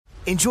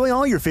Enjoy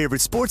all your favorite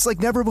sports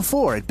like never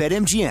before at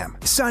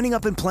BetMGM. Signing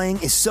up and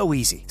playing is so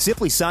easy.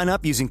 Simply sign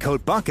up using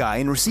code Buckeye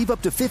and receive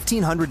up to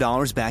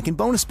 $1,500 back in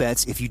bonus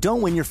bets if you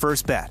don't win your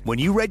first bet. When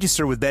you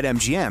register with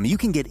BetMGM, you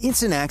can get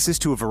instant access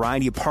to a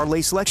variety of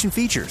parlay selection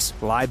features,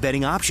 live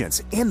betting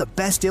options, and the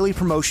best daily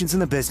promotions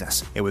in the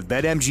business. And with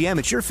BetMGM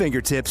at your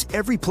fingertips,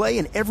 every play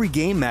and every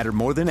game matter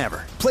more than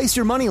ever. Place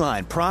your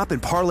moneyline, prop,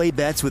 and parlay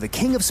bets with the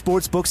king of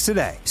sportsbooks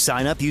today.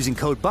 Sign up using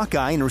code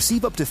Buckeye and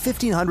receive up to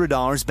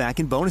 $1,500 back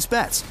in bonus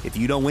bets if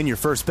you don't win your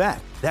first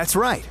bet. That's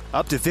right,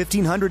 up to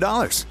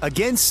 $1,500.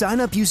 Again, sign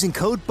up using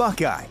code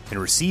Buckeye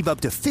and receive up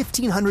to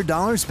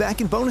 $1,500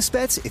 back in bonus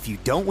bets if you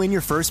don't win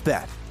your first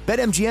bet.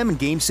 BetMGM and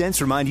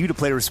GameSense remind you to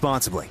play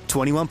responsibly.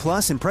 21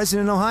 plus and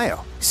present in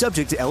Ohio.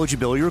 Subject to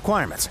eligibility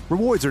requirements.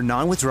 Rewards are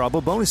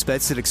non-withdrawable bonus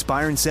bets that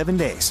expire in 7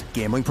 days.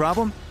 Gambling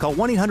problem? Call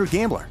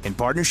 1-800-GAMBLER in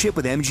partnership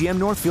with MGM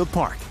Northfield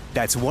Park.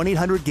 That's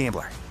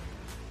 1-800-GAMBLER.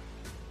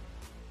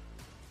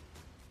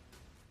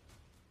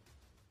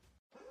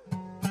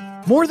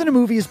 More Than a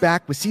Movie is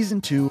back with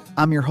Season 2.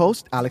 I'm your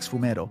host, Alex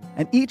Fumero,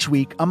 and each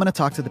week I'm going to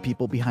talk to the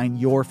people behind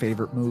your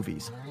favorite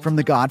movies. From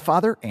The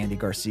Godfather, Andy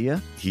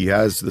Garcia. He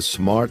has the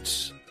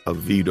smarts of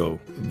Vito,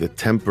 the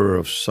temper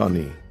of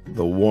Sonny,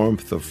 the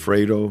warmth of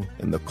Fredo,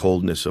 and the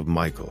coldness of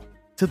Michael.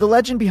 To the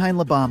legend behind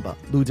La Bamba,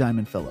 Lou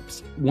Diamond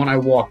Phillips. When I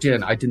walked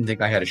in, I didn't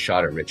think I had a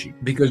shot at Richie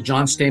because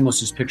John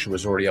Stamos' picture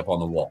was already up on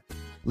the wall.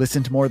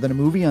 Listen to More Than a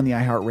Movie on the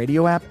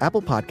iHeartRadio app,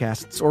 Apple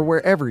Podcasts, or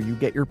wherever you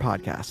get your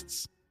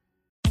podcasts.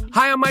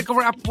 Hi, I'm Michael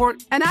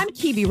Rappaport. And I'm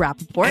Kibi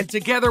Rappaport. And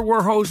together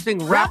we're hosting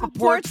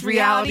Rappaport's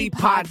Reality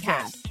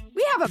Podcast.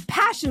 We have a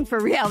passion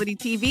for reality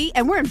TV,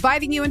 and we're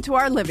inviting you into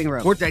our living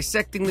room. We're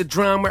dissecting the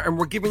drama, and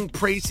we're giving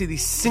praise to the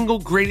single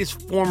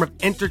greatest form of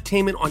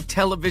entertainment on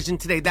television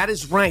today. That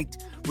is right.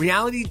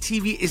 Reality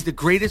TV is the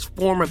greatest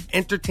form of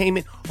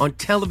entertainment on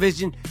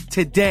television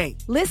today.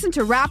 Listen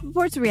to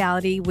Rappaport's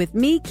Reality with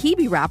me,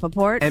 Kibi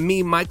Rappaport. And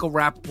me, Michael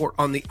Rappaport,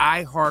 on the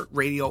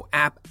iHeartRadio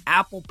app,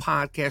 Apple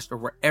Podcast, or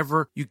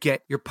wherever you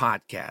get your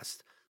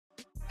podcast.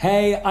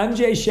 Hey, I'm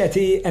Jay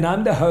Shetty, and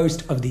I'm the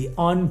host of the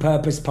On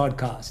Purpose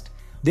podcast.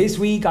 This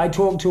week, I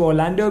talked to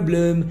Orlando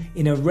Bloom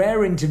in a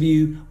rare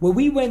interview where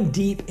we went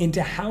deep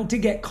into how to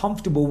get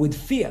comfortable with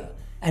fear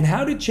and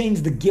how to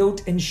change the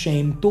guilt and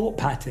shame thought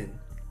pattern.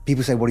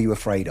 People say, what are you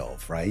afraid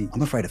of, right?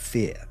 I'm afraid of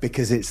fear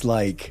because it's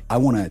like I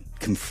want to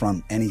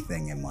confront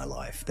anything in my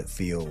life that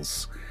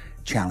feels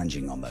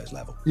challenging on those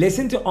levels.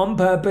 Listen to On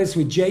Purpose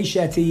with Jay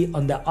Shetty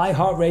on the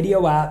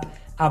iHeartRadio app,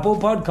 Apple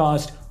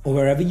Podcast, or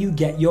wherever you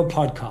get your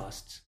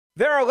podcasts.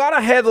 There are a lot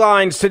of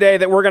headlines today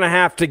that we're going to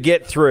have to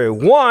get through.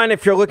 One,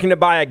 if you're looking to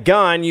buy a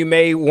gun, you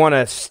may want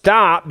to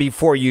stop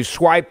before you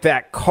swipe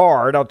that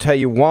card. I'll tell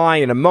you why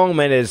in a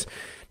moment. Is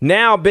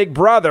now Big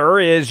Brother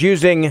is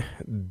using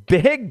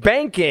big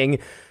banking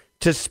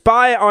to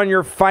spy on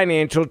your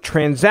financial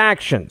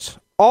transactions.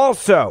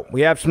 Also,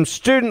 we have some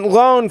student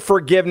loan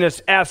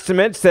forgiveness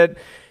estimates that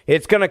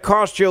it's going to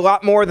cost you a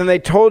lot more than they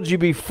told you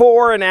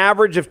before, an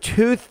average of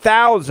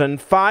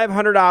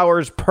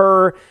 $2,500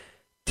 per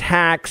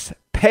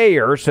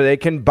taxpayer so they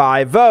can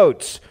buy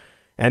votes.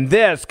 And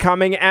this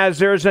coming as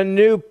there's a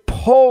new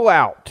poll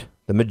out.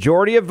 The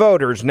majority of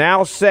voters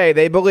now say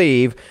they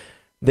believe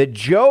that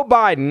Joe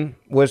Biden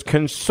was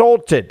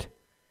consulted.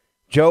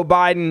 Joe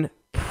Biden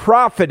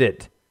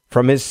profited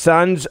from his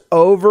son's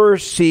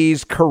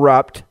overseas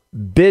corrupt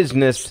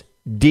business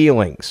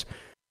dealings.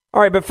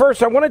 All right, but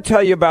first, I want to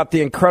tell you about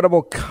the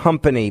incredible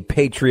company,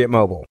 Patriot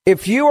Mobile.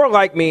 If you are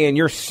like me and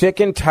you're sick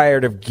and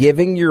tired of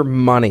giving your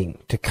money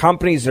to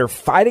companies that are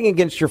fighting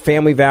against your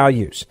family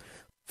values,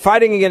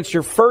 fighting against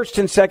your First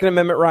and Second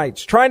Amendment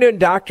rights, trying to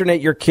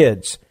indoctrinate your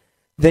kids,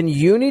 then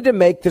you need to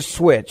make the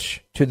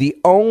switch to the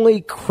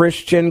only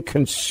Christian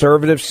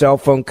conservative cell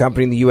phone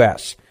company in the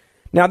U.S.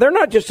 Now, they're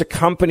not just a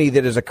company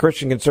that is a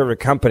Christian conservative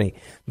company.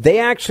 They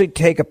actually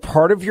take a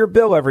part of your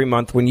bill every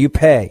month when you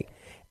pay,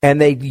 and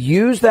they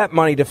use that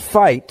money to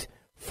fight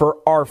for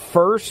our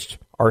First,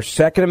 our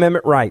Second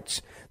Amendment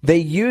rights. They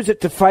use it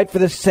to fight for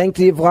the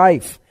sanctity of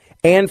life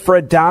and for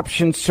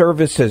adoption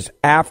services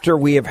after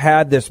we have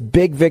had this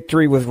big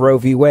victory with Roe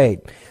v.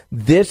 Wade.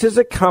 This is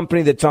a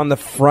company that's on the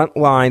front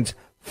lines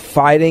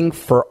fighting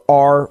for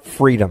our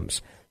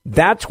freedoms.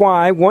 That's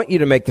why I want you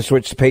to make the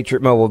switch to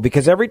Patriot Mobile,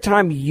 because every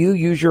time you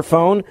use your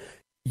phone,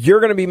 you're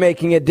going to be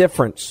making a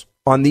difference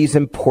on these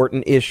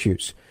important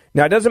issues.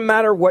 Now, it doesn't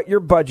matter what your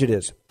budget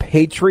is.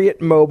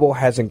 Patriot Mobile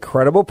has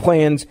incredible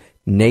plans,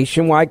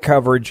 nationwide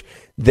coverage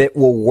that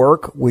will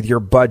work with your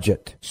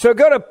budget. So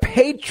go to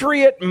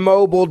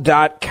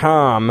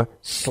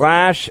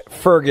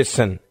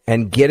patriotmobile.com/Ferguson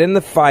and get in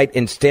the fight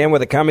and stand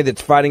with a company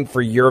that's fighting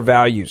for your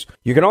values.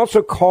 You can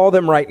also call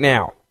them right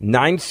now,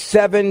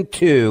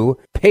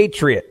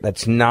 972-PATRIOT.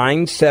 That's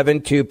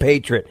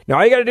 972-PATRIOT. Now,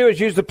 all you got to do is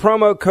use the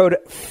promo code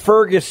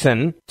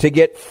Ferguson to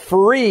get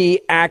free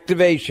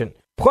activation.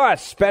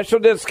 Plus, special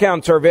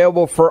discounts are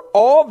available for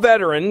all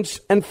veterans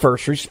and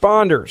first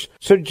responders.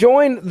 So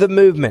join the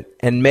movement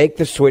and make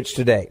the switch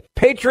today.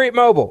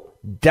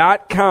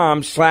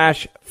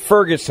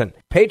 PatriotMobile.com/Ferguson.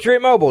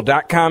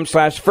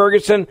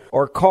 PatriotMobile.com/Ferguson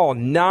or call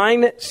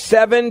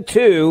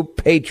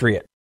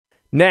 972-PATRIOT.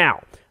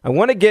 Now, I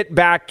want to get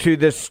back to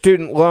the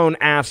student loan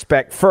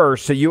aspect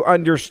first so you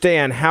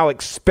understand how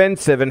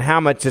expensive and how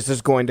much this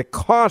is going to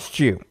cost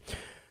you.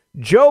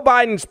 Joe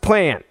Biden's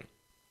plan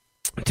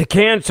to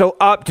cancel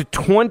up to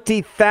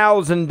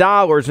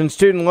 $20,000 in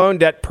student loan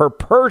debt per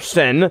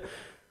person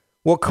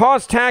will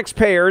cost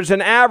taxpayers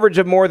an average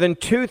of more than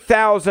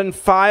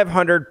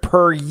 $2,500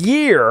 per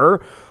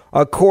year,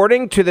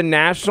 according to the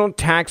National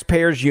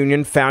Taxpayers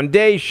Union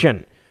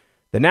Foundation.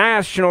 The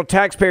National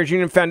Taxpayers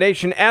Union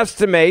Foundation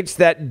estimates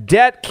that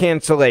debt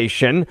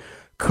cancellation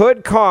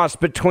could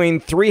cost between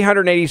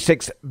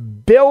 $386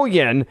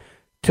 billion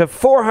to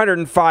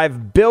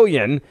 $405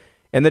 billion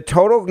in the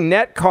total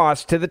net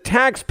cost to the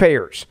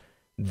taxpayers.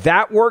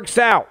 That works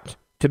out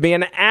to be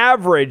an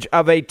average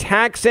of a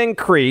tax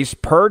increase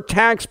per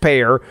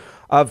taxpayer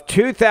of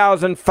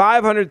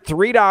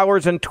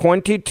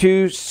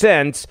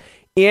 $2,503.22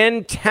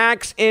 in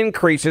tax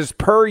increases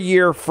per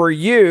year for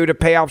you to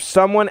pay off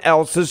someone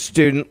else's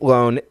student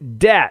loan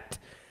debt.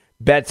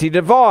 Betsy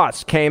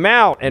DeVos came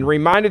out and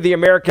reminded the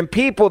American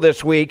people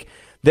this week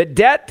that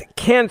debt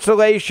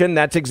cancellation,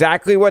 that's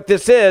exactly what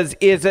this is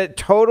a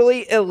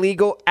totally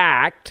illegal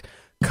act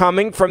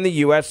coming from the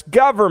U.S.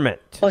 government.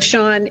 Well,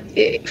 Sean,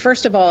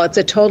 first of all, it's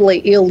a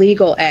totally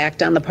illegal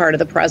act on the part of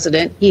the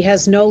president. He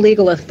has no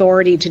legal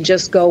authority to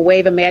just go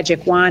wave a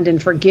magic wand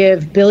and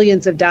forgive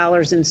billions of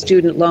dollars in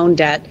student loan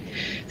debt.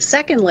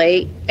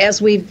 Secondly,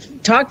 as we've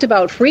talked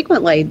about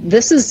frequently,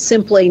 this is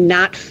simply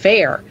not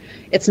fair.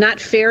 It's not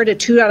fair to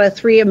 2 out of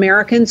 3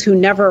 Americans who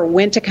never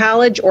went to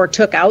college or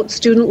took out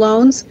student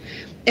loans.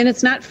 And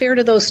it's not fair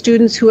to those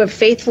students who have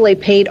faithfully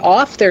paid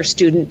off their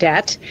student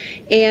debt,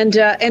 and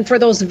for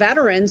those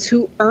veterans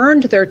who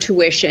earned their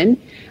tuition.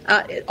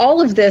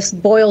 All of this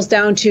boils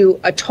down to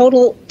a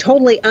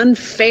totally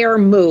unfair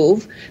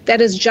move that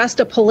is just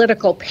a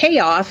political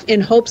payoff in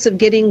hopes of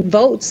getting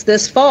votes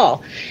this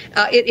fall.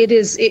 It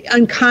is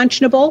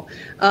unconscionable.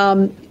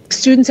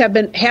 Students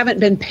haven't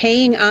been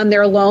paying on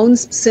their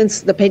loans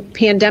since the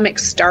pandemic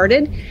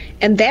started,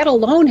 and that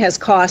alone has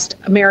cost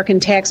American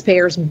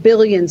taxpayers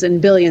billions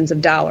and billions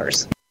of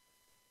dollars.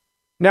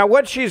 Now,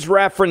 what she's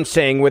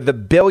referencing with the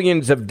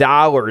billions of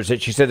dollars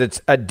that she said it's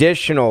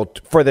additional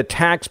for the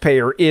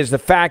taxpayer is the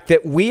fact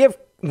that we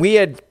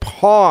had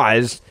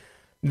paused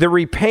the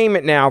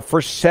repayment now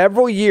for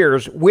several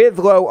years with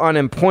low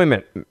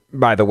unemployment,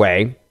 by the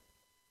way,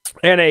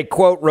 and a,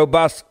 quote,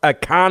 robust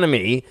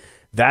economy.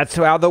 That's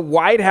how the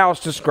White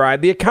House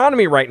described the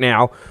economy right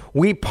now.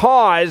 We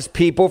paused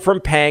people from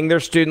paying their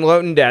student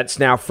loan debts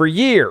now for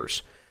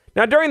years.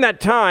 Now, during that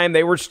time,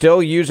 they were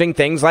still using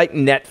things like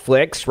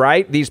Netflix,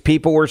 right? These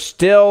people were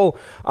still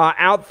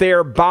out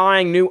there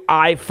buying new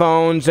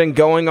iPhones and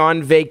going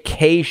on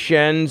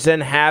vacations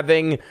and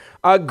having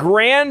a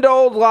grand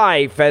old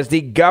life as the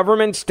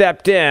government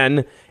stepped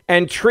in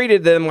and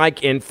treated them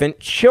like infant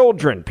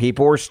children.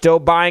 People were still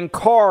buying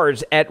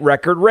cars at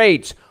record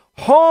rates,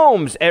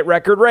 homes at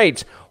record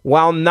rates,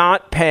 while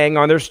not paying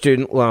on their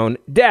student loan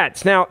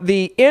debts. Now,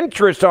 the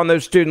interest on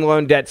those student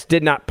loan debts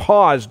did not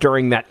pause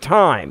during that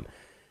time.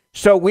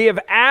 So we have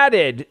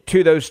added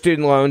to those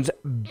student loans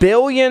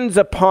billions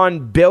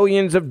upon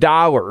billions of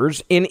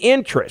dollars in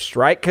interest,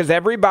 right? Because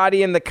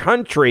everybody in the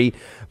country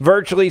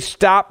virtually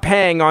stopped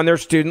paying on their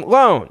student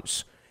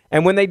loans.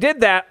 And when they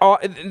did that,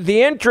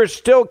 the interest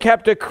still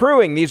kept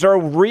accruing. These are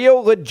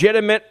real,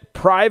 legitimate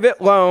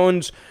private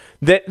loans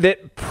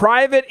that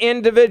private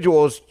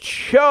individuals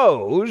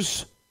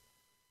chose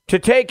to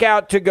take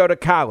out to go to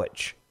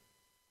college.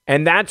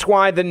 And that's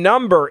why the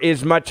number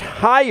is much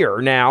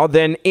higher now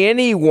than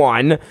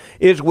anyone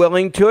is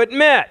willing to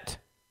admit.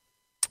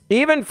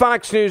 Even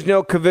Fox News'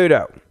 Neil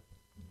Cavuto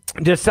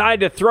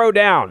decided to throw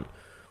down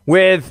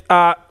with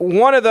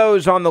one of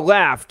those on the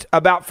left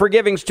about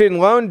forgiving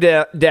student loan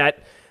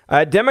debt,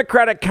 a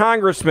Democratic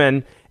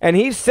congressman, and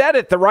he said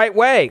it the right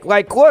way.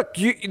 Like, look,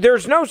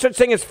 there's no such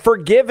thing as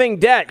forgiving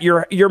debt.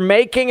 You're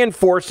making and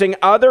forcing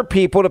other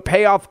people to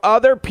pay off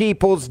other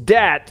people's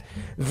debt.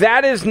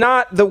 That is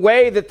not the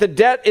way that the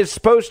debt is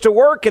supposed to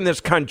work in this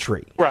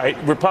country.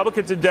 Right.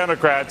 Republicans and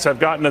Democrats have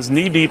gotten us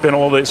knee deep in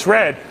all this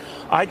red.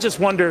 I just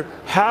wonder,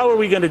 how are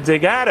we going to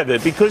dig out of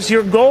it? Because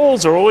your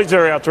goals are always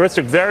very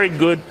altruistic, very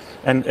good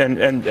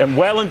and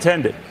well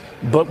intended.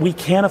 But we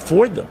can't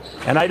afford them.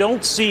 And I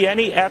don't see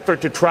any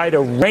effort to try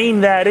to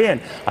rein that in.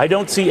 I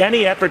don't see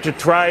any effort to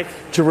try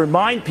to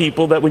remind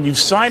people that when you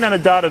sign on a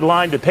dotted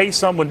line to pay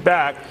someone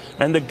back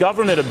and the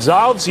government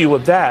absolves you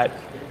of that,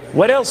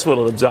 what else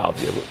will it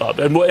absolve you of?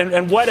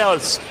 And what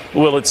else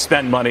will it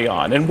spend money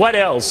on? And what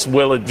else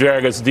will it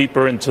drag us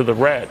deeper into the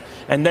red?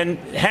 And then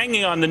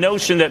hanging on the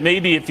notion that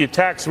maybe if you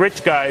tax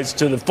rich guys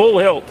to the full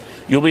hilt,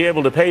 you'll be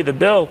able to pay the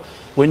bill,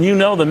 when you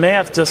know the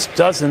math just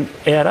doesn't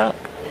add up.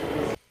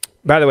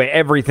 By the way,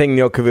 everything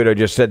Neil Cavuto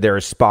just said there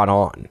is spot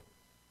on,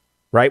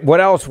 right?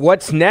 What else?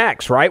 What's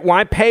next, right?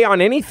 Why pay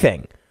on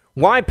anything?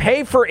 Why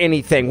pay for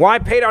anything? Why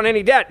pay down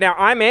any debt? Now,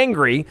 I'm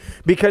angry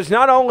because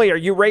not only are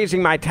you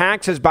raising my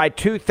taxes by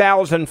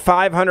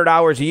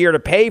 $2,500 a year to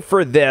pay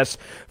for this,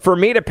 for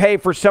me to pay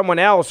for someone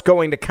else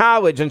going to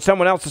college and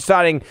someone else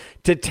deciding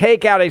to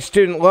take out a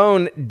student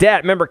loan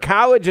debt. Remember,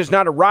 college is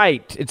not a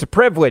right. It's a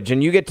privilege,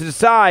 and you get to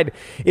decide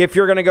if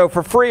you're going to go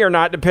for free or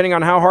not, depending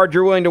on how hard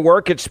you're willing to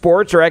work at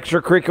sports or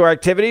extracurricular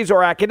activities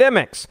or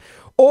academics.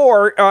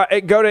 Or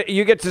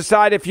you get to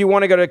decide if you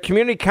want to go to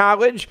community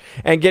college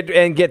and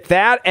get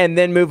that and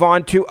then move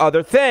on to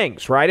other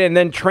things, right? And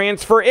then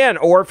transfer in,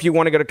 or if you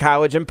want to go to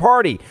college and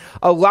party.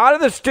 A lot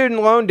of the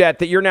student loan debt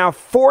that you're now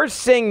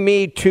forcing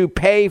me to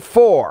pay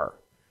for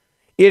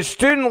is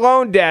student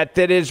loan debt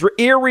that is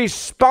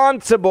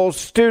irresponsible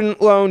student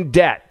loan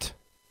debt.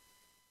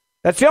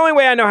 That's the only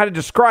way I know how to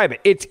describe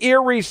it. It's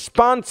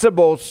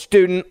irresponsible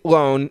student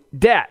loan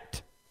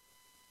debt.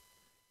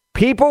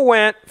 People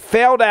went,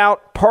 failed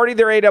out, partied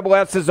their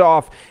AWSs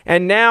off,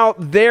 and now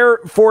they're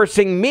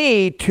forcing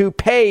me to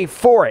pay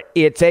for it.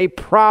 It's a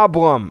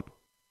problem.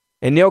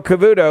 And Neil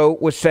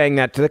Cavuto was saying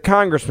that to the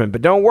congressman.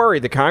 But don't worry,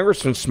 the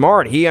congressman's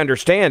smart. He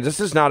understands this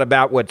is not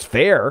about what's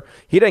fair.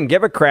 He doesn't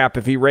give a crap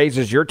if he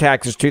raises your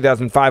taxes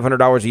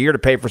 $2,500 a year to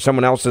pay for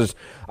someone else's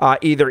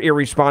either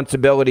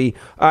irresponsibility.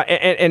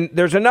 And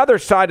there's another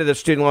side of the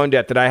student loan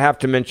debt that I have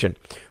to mention.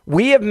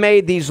 We have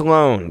made these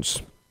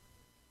loans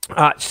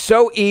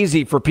so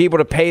easy for people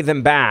to pay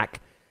them back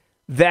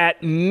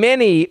that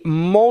many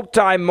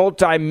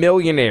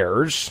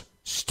multi-millionaires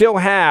still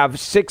have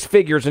six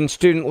figures in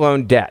student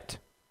loan debt.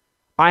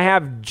 I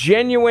have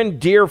genuine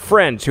dear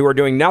friends who are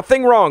doing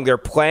nothing wrong. They're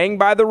playing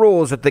by the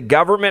rules that the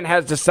government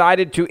has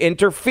decided to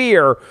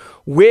interfere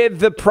with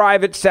the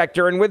private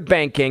sector and with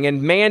banking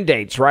and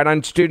mandates, right,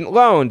 on student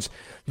loans.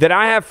 That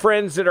I have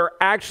friends that are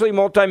actually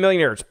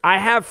multimillionaires. I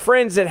have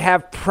friends that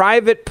have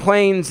private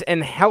planes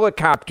and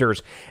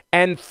helicopters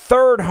and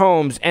third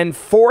homes and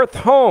fourth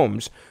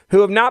homes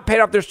who have not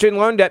paid off their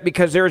student loan debt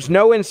because there is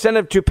no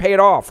incentive to pay it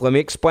off. Let me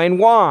explain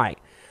why.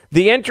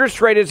 The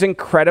interest rate is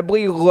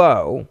incredibly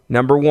low,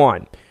 number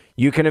one.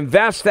 You can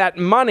invest that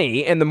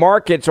money in the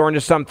markets or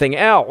into something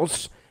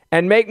else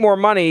and make more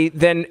money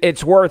than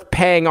it's worth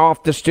paying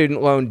off the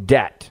student loan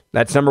debt.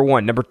 That's number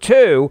one. Number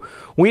two,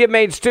 we have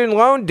made student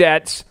loan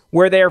debts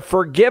where they're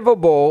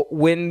forgivable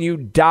when you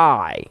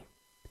die.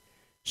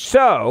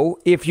 So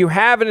if you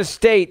have an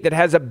estate that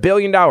has $1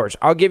 billion,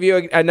 I'll give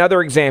you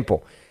another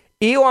example.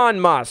 Elon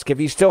Musk, if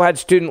he still had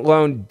student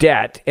loan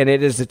debt, and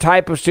it is the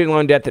type of student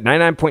loan debt that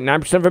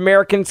 99.9% of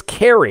Americans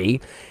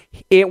carry,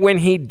 when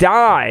he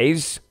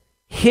dies,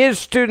 his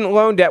student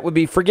loan debt would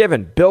be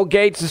forgiven. Bill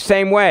Gates, the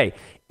same way.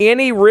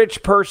 Any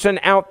rich person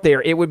out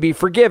there, it would be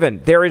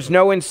forgiven. There is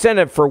no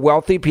incentive for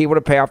wealthy people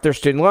to pay off their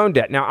student loan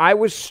debt. Now, I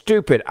was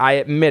stupid. I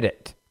admit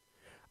it.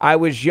 I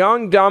was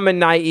young, dumb, and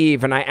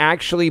naive, and I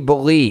actually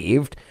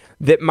believed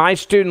that my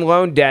student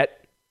loan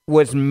debt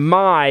was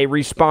my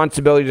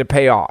responsibility to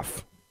pay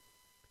off.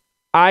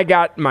 I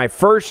got my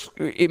first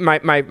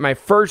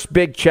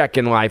big check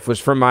in life was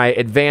for my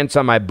advance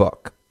on my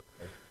book.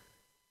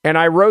 And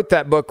I wrote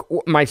that book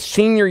my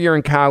senior year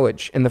in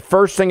college, and the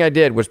first thing I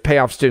did was pay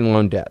off student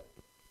loan debt.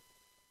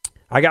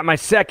 I got my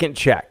second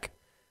check,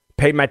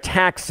 paid my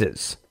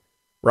taxes,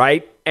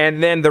 right?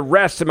 And then the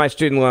rest of my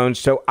student loans.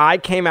 So I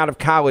came out of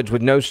college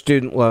with no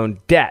student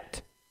loan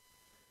debt.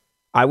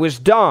 I was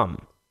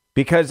dumb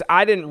because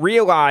I didn't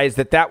realize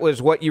that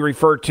was what many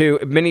referred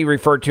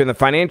to in the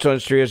financial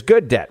industry as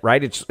good debt,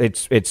 right?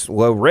 It's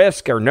low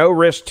risk or no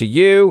risk to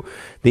you.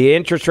 The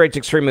interest rate's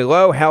extremely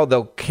low. Hell,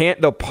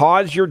 they'll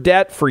pause your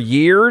debt for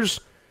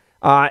years,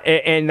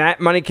 and that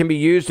money can be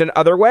used in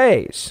other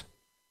ways,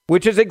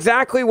 which is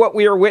exactly what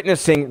we are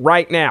witnessing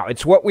right now.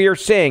 It's what we are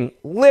seeing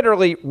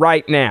literally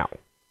right now.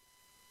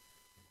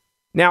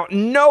 Now,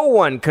 no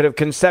one could have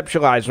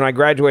conceptualized when I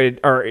graduated,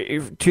 or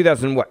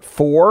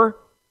 2004.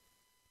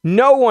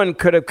 No one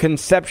could have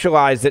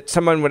conceptualized that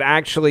someone would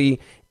actually,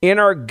 in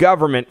our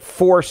government,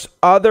 force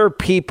other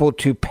people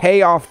to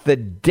pay off the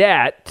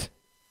debt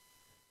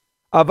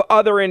of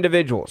other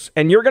individuals.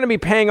 And you're going to be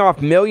paying off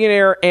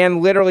millionaire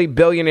and literally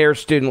billionaire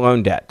student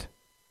loan debt.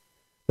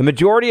 The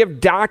majority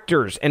of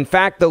doctors, in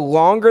fact, the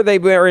longer they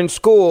were in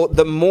school,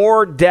 the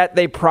more debt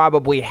they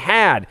probably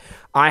had.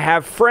 I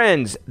have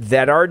friends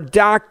that are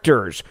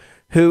doctors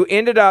who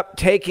ended up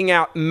taking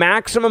out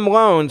maximum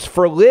loans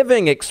for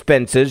living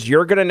expenses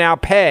you're going to now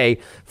pay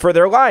for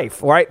their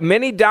life, right?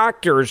 Many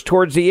doctors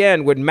towards the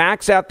end would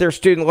max out their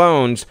student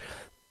loans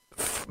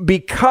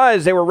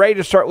because they were ready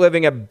to start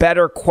living a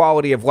better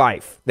quality of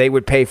life. They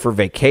would pay for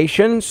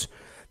vacations.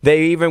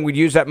 They even would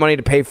use that money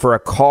to pay for a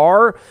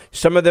car.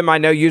 Some of them I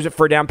know use it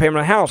for a down payment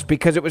on a house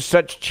because it was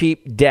such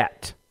cheap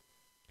debt.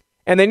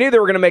 And they knew they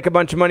were going to make a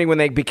bunch of money when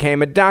they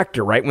became a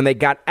doctor, right? When they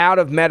got out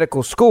of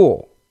medical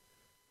school.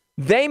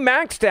 They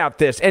maxed out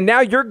this, and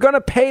now you're going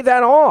to pay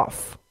that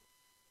off.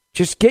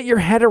 Just get your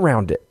head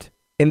around it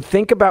and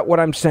think about what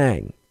I'm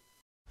saying.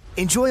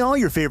 Enjoy all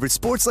your favorite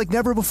sports like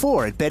never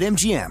before at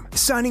BetMGM.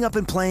 Signing up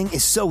and playing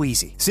is so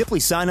easy.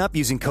 Simply sign up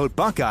using code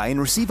Buckeye and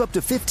receive up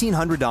to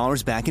 $1,500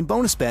 back in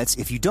bonus bets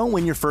if you don't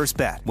win your first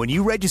bet. When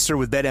you register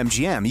with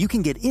BetMGM, you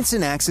can get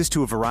instant access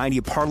to a variety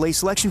of parlay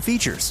selection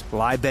features,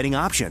 live betting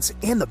options,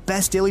 and the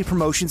best daily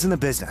promotions in the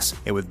business.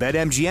 And with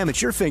BetMGM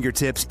at your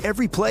fingertips,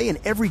 every play and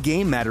every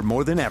game matter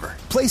more than ever.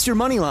 Place your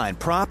moneyline,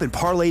 prop, and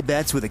parlay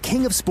bets with the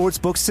king of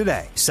sportsbooks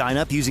today. Sign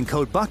up using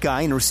code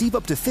Buckeye and receive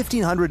up to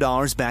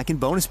 $1,500 back in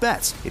bonus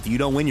bets if you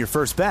don't win your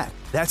first bet.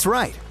 That's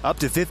right, up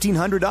to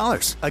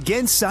 $1,500.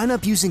 Again, sign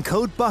up using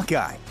code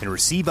Buckeye and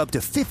receive up to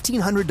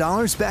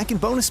 $1,500 back in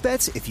bonus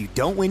bets if you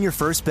don't win your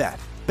first bet.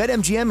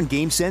 BetMGM and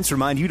GameSense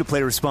remind you to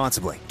play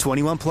responsibly.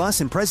 21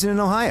 plus and present in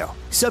Ohio.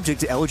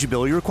 Subject to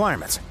eligibility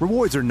requirements.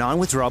 Rewards are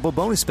non-withdrawable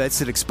bonus bets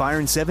that expire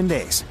in 7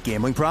 days.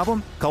 Gambling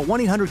problem? Call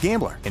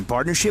 1-800-GAMBLER in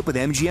partnership with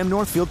MGM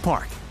Northfield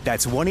Park.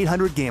 That's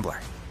 1-800-GAMBLER.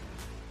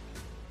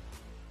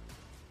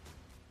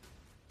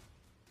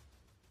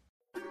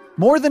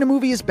 More Than a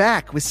Movie is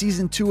back with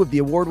season 2 of the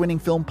award-winning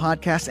film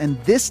podcast, and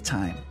this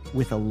time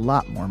with a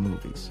lot more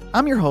movies.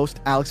 I'm your host,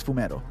 Alex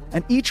Fumero,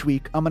 and each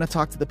week I'm going to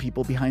talk to the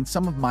people behind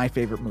some of my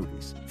favorite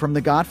movies. From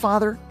The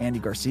Godfather, Andy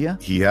Garcia.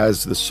 He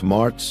has the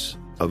smarts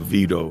of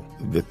Vito,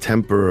 the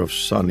temper of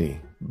Sonny,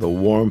 the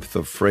warmth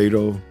of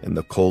Fredo, and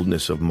the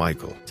coldness of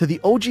Michael. To the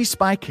OG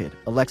Spy Kid,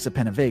 Alexa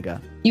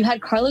Penavega. You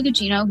had Carla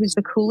Gugino, who's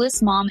the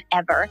coolest mom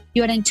ever.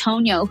 You had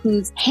Antonio,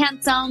 who's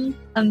handsome,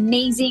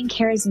 amazing,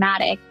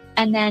 charismatic.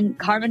 And then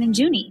Carmen and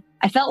Junie.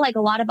 I felt like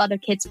a lot of other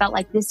kids felt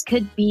like this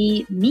could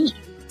be me.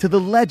 To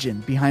the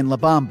legend behind La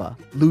Bamba,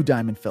 Lou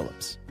Diamond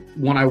Phillips.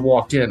 When I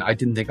walked in, I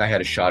didn't think I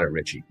had a shot at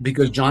Richie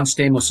because John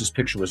Stamos'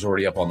 picture was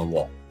already up on the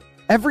wall.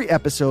 Every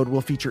episode will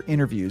feature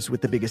interviews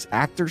with the biggest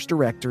actors,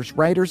 directors,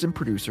 writers, and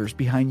producers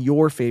behind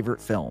your favorite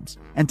films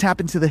and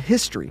tap into the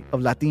history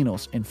of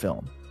Latinos in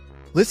film.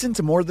 Listen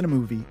to More Than a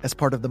Movie as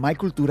part of the My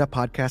Cultura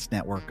podcast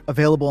network,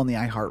 available on the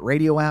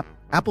iHeartRadio app,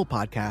 Apple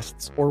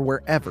Podcasts, or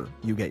wherever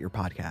you get your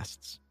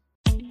podcasts.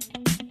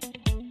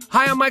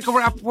 Hi, I'm Michael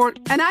Rappaport.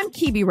 And I'm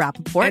Kibi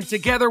Rappaport. And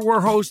together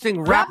we're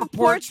hosting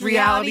Rappaport's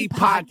Reality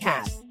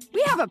Podcast.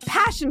 We have a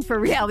passion for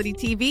reality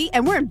TV,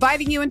 and we're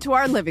inviting you into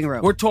our living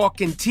room. We're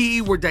talking tea,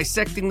 we're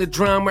dissecting the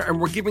drama, and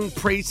we're giving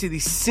praise to the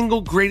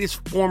single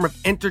greatest form of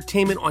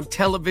entertainment on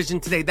television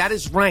today. That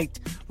is right.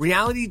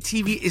 Reality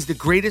TV is the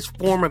greatest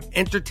form of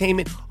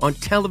entertainment on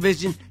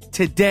television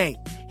today.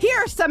 Here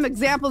are some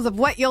examples of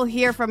what you'll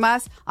hear from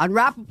us on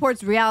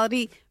Rappaport's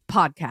Reality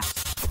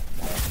Podcast.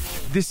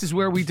 This is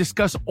where we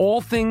discuss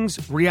all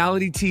things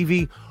reality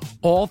TV,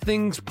 all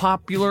things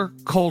popular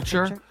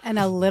culture. And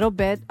a little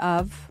bit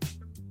of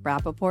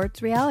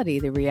Rappaport's reality,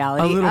 the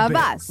reality of bit.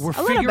 us. We're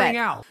figuring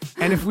out.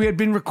 And if we had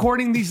been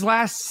recording these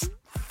last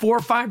 4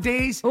 or 5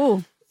 days,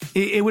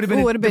 it would have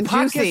been, the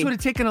podcast juicy. Would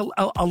have taken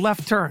a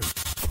left turn.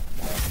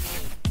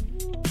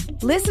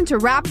 Listen to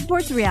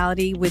Rappaport's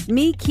Reality with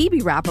me,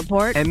 Kibi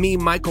Rappaport. And me,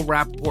 Michael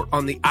Rappaport,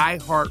 on the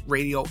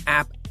iHeartRadio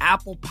app,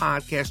 Apple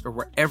Podcast, or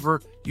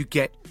wherever you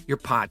get your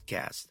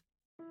podcast.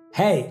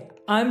 Hey,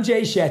 I'm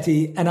Jay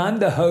Shetty, and I'm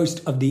the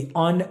host of the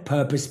On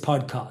Purpose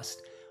podcast.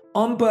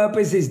 On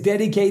Purpose is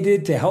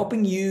dedicated to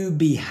helping you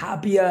be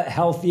happier,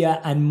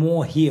 healthier, and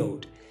more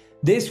healed.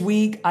 This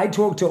week, I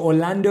talked to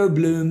Orlando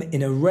Bloom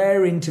in a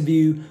rare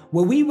interview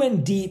where we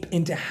went deep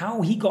into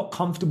how he got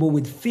comfortable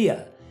with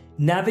fear,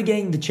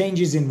 navigating the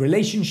changes in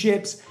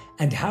relationships,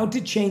 and how to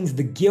change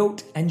the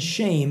guilt and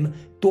shame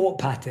thought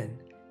pattern.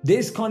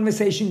 This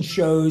conversation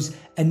shows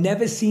a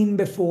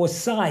never-seen-before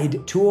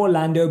side to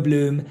Orlando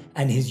Bloom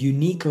and his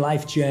unique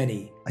life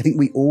journey. I think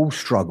we all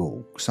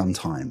struggle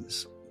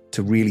sometimes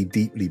to really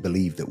deeply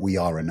believe that we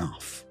are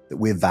enough, that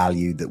we're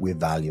valued, that we're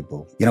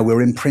valuable. You know,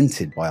 we're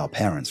imprinted by our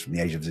parents from the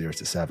age of 0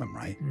 to 7,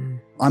 right?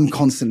 I'm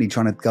constantly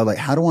trying to go like,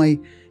 how do I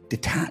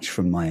detach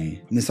from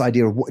this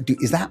idea of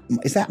is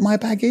that my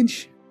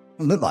baggage? It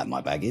doesn't look like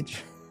my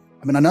baggage.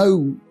 I mean, I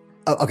know,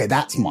 okay,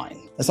 that's mine.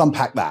 Let's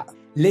unpack that.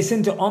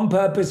 Listen to On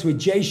Purpose with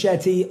Jay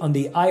Shetty on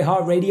the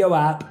iHeartRadio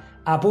app,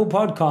 Apple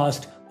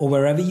Podcast, or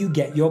wherever you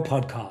get your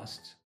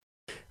podcasts.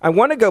 I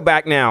want to go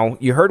back now.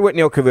 You heard what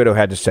Neil Cavuto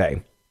had to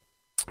say.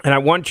 And I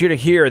want you to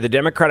hear the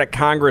Democratic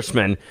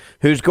congressman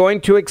who's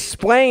going to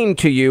explain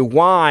to you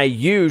why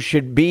you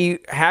should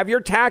have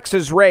your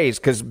taxes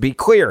raised. Because be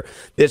clear,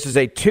 this is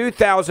a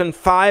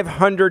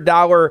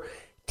 $2,500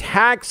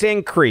 tax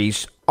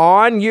increase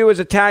on you as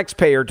a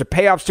taxpayer to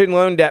pay off student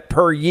loan debt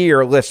per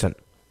year. Listen.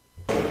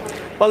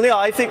 Well, Neil,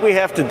 I think we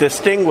have to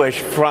distinguish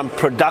from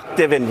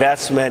productive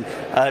investment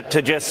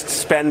to just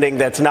spending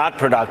that's not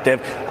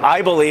productive.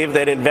 I believe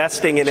that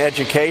investing in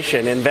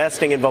education,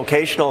 investing in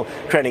vocational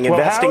training,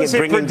 investing in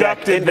bringing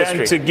back industry.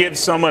 How is it productive then to give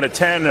someone a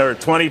 $10,000 or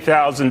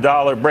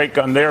 $20,000 break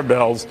on their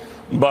bills,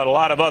 but a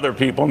lot of other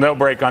people no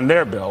break on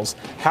their bills?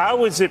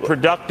 How is it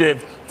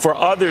productive for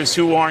others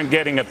who aren't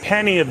getting a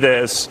penny of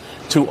this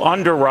to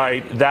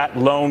underwrite that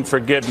loan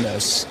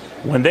forgiveness?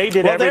 When they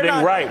did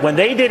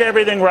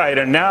everything right,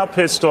 and now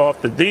pissed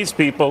off that these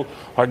people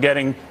are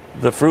getting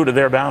the fruit of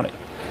their bounty.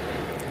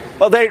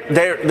 Well,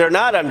 they're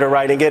not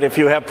underwriting it if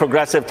you have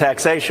progressive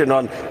taxation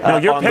on No,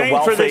 you're on paying the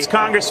wealthy. for this,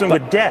 Congressman,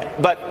 with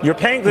debt. But you're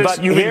paying this.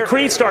 You've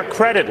increased our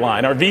credit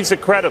line, our Visa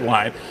credit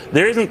line.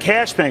 There isn't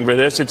cash paying for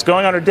this. It's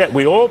going on our debt.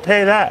 We all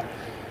pay that.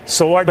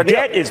 So our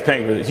debt is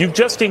paying for this. You've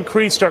just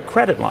increased our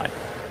credit line.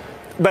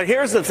 But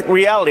here's the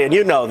reality, and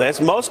you know this.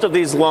 Most of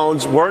these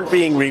loans weren't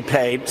being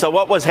repaid. So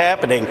what was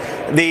happening?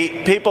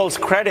 The people's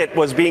credit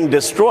was being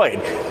destroyed.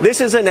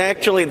 This isn't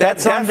actually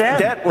That's on them.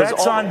 Debt was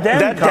That's on them, that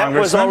debt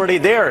was Congressman. already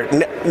there.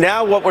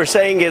 Now what we're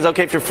saying is,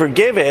 okay, if you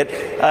forgive it,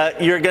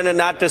 you're going to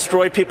not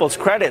destroy people's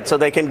credit, so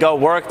they can go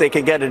work, they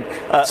can get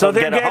a So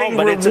they're get a home.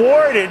 getting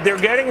rewarded. They're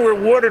getting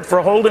rewarded for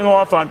holding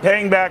off on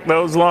paying back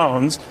those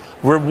loans.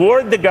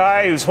 Reward the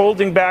guy who's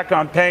holding back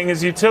on paying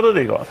his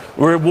utility loan.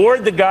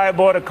 Reward the guy who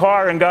bought a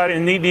car and got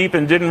in knee deep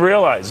and didn't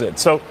realize it.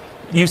 So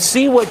you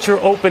see what you're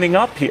opening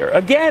up here.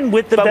 Again,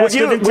 with the best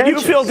of intentions. Would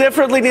you feel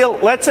differently, Neil?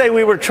 Let's say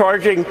we were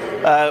charging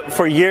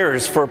for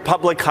years for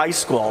public high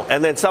school,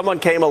 and then someone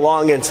came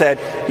along and said,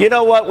 you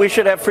know what, we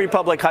should have free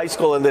public high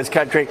school in this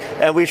country,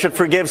 and we should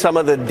forgive some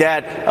of the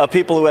debt of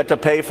people who had to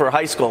pay for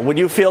high school. Would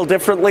you feel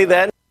differently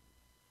then?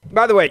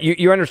 By the way,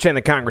 you understand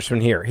the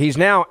congressman here. He's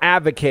now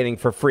advocating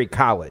for free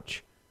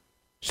college.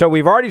 So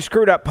we've already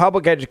screwed up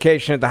public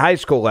education at the high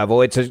school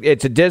level. It's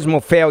a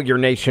dismal failure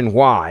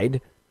nationwide,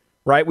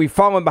 right? We've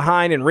fallen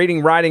behind in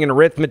reading, writing, and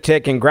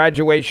arithmetic and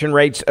graduation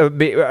rates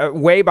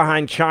way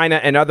behind China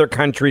and other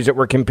countries that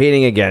we're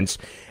competing against.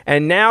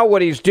 And now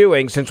what he's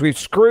doing, since we've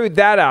screwed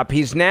that up,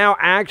 he's now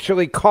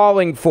actually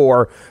calling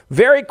for,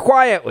 very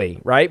quietly,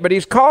 right? But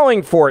he's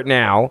calling for it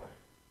now.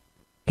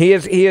 He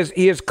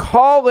is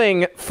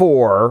calling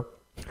for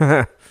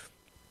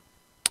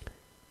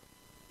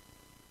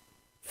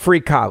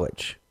free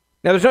college.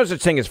 Now, there's no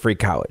such thing as free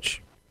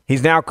college.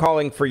 He's now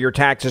calling for your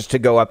taxes to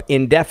go up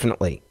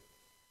indefinitely.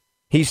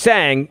 He's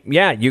saying,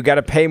 yeah, you got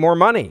to pay more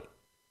money.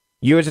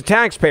 You as a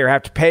taxpayer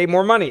have to pay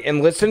more money.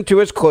 And listen to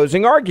his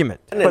closing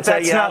argument. But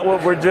that's not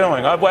what we're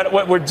doing.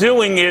 What we're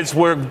doing is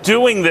we're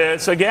doing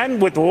this, again,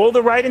 with all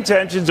the right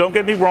intentions. Don't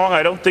get me wrong.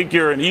 I don't think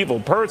you're an evil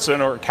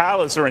person or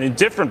callous or an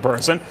indifferent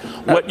person.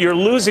 What you're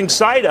losing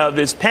sight of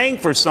is paying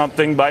for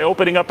something by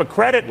opening up a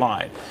credit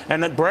line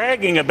and then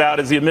bragging about,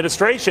 as the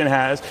administration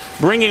has,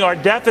 bringing our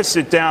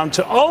deficit down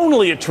to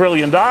only $1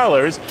 trillion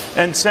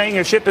and saying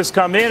your ship has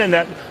come in and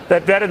that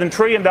better than $1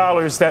 trillion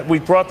that we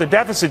brought the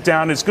deficit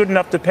down is good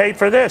enough to pay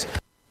for this.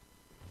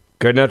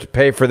 Good enough to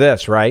pay for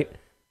this, right?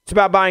 It's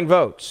about buying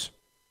votes.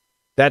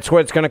 That's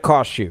what it's going to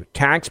cost you.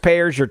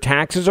 Taxpayers, your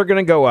taxes are going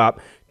to go up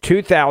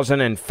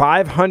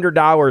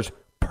 $2,500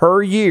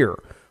 per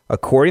year,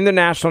 according to the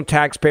National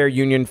Taxpayer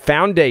Union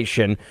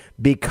Foundation,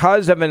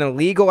 because of an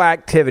illegal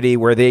activity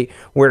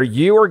where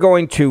you are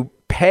going to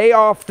pay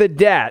off the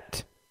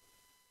debt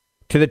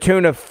to the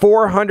tune of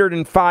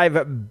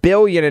 $405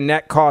 billion in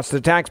net costs to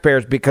the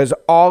taxpayers because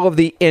all of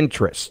the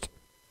interest.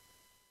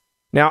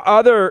 Now,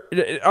 other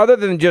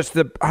than just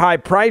the high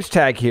price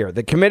tag here,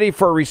 the Committee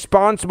for a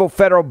Responsible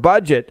Federal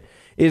Budget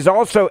is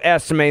also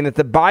estimating that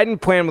the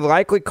Biden plan would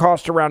likely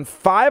cost around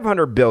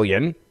 $500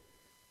 billion.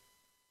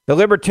 The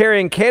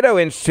Libertarian Cato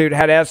Institute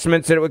had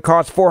estimates that it would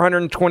cost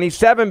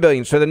 $427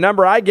 billion. So the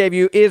number I gave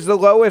you is the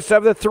lowest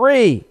of the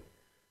three.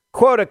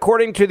 Quote,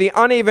 according to the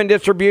uneven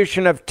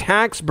distribution of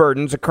tax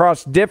burdens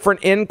across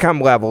different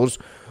income levels,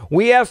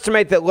 we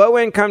estimate that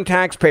low-income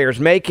taxpayers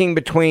making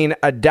between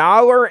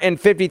 $1 and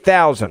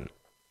 $50,000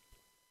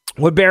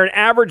 would bear an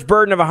average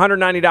burden of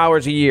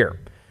 $190 a year.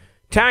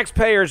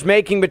 Taxpayers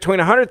making between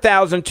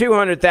 $100,000 and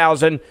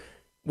 $200,000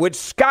 would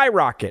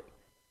skyrocket.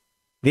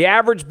 The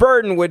average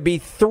burden would be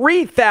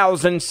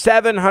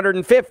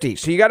 $3,750.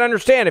 So you got to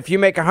understand, if you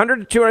make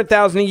 $100,000 to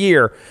 $200,000 a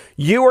year,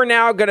 you are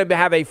now going to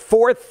have a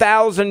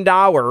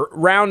 $4,000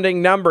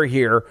 rounding number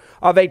here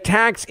of a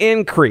tax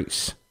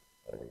increase.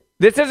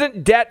 This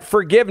isn't debt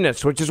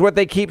forgiveness, which is what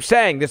they keep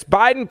saying. This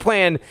Biden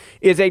plan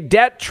is a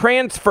debt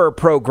transfer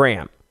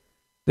program.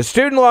 The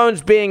student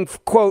loans being,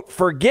 quote,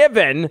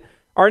 forgiven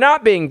are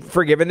not being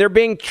forgiven. They're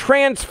being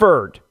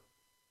transferred.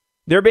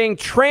 They're being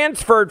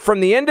transferred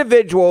from the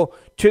individual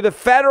to the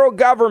federal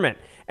government.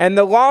 And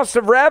the loss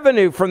of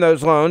revenue from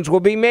those loans will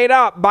be made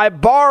up by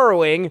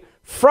borrowing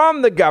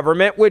from the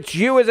government, which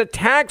you as a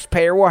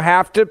taxpayer will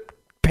have to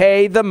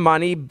pay the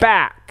money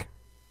back.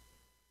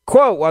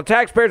 Quote, while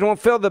taxpayers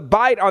won't feel the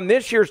bite on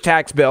this year's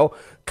tax bill,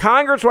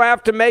 Congress will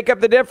have to make up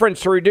the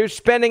difference to reduce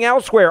spending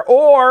elsewhere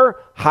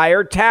or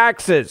higher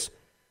taxes.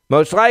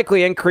 Most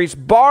likely increase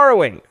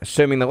borrowing.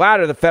 Assuming the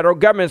latter, the federal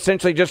government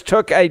essentially just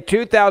took a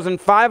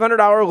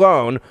 $2,500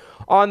 loan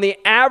on the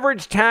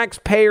average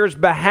taxpayer's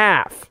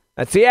behalf.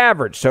 That's the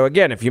average. So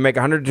again, if you make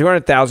 $100,000 to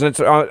 $200,000, it's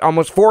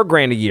almost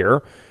 $4,000 a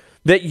year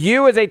that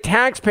you as a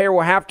taxpayer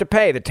will have to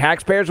pay. The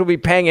taxpayers will be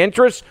paying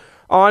interest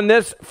on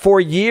this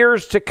for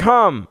years to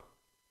come,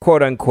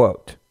 quote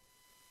unquote.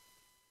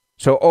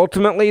 So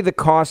ultimately, the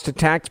cost to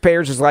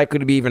taxpayers is likely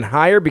to be even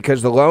higher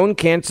because the loan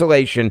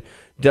cancellation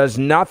does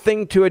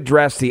nothing to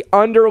address the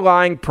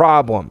underlying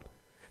problem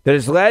that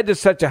has led to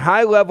such a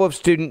high level of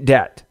student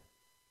debt.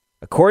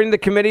 According to the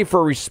Committee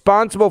for a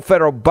Responsible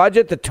Federal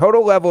Budget, the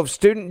total level of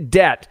student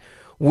debt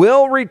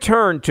will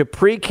return to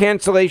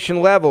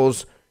pre-cancellation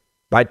levels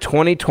by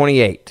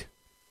 2028.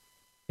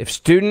 If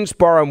students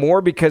borrow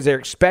more because they're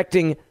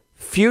expecting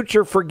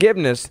future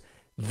forgiveness,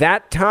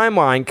 that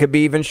timeline could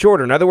be even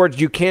shorter. In other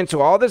words, you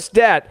cancel all this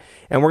debt,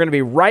 and we're going to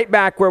be right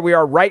back where we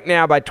are right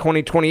now by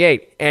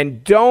 2028.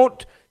 And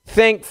don't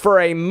think for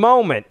a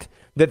moment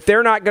that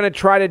they're not going to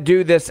try to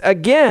do this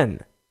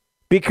again,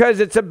 because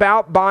it's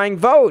about buying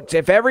votes.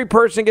 If every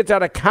person gets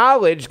out of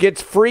college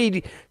gets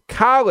free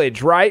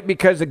college, right,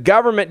 because the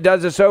government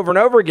does this over and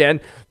over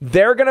again,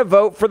 they're going to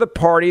vote for the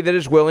party that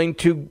is willing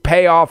to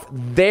pay off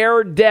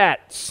their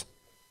debts.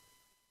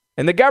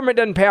 And the government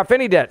doesn't pay off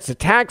any debts. The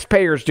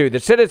taxpayers do. The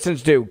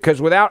citizens do. Because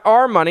without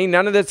our money,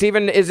 none of this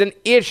even is an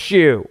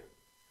issue.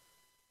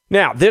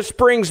 Now, this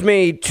brings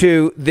me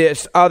to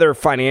this other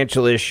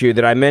financial issue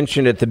that I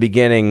mentioned at the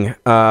beginning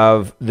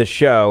of the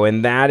show,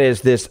 and that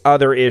is this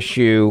other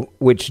issue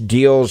which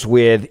deals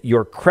with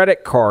your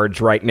credit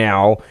cards right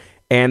now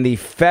and the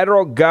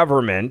federal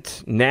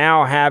government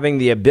now having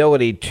the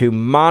ability to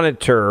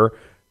monitor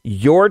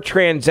your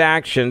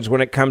transactions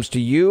when it comes to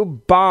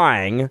you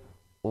buying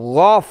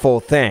lawful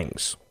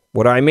things.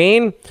 What do I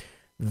mean?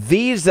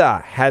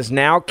 Visa has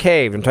now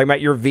caved. I'm talking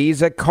about your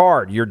Visa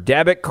card, your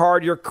debit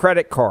card, your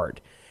credit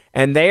card.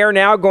 And they are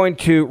now going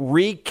to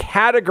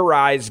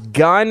recategorize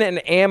gun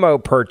and ammo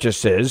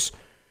purchases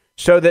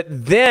so that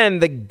then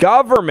the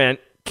government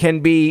can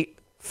be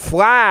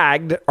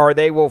flagged, or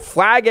they will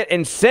flag it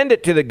and send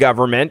it to the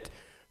government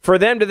for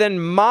them to then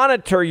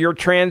monitor your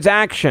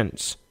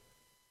transactions.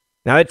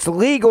 Now, it's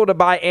legal to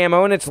buy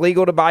ammo and it's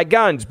legal to buy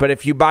guns, but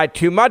if you buy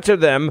too much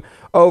of them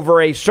over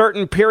a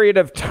certain period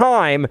of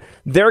time,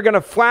 they're going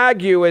to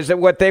flag you as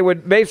what they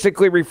would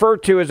basically refer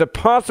to as a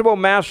possible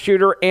mass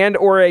shooter and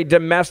or a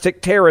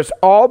domestic terrorist,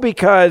 all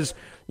because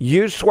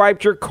you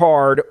swiped your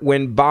card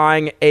when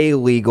buying a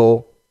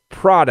legal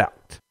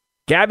product.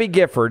 Gabby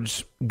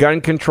Gifford's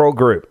gun control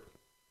group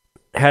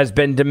has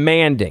been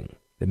demanding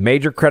that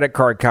major credit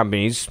card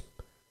companies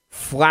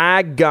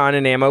flag gun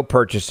and ammo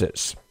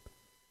purchases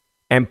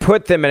and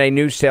put them in a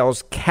new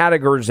sales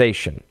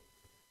categorization.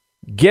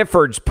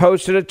 Giffords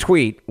posted a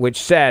tweet which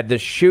said the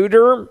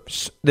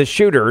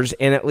shooters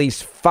in at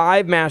least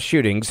 5 mass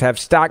shootings have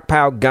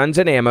stockpiled guns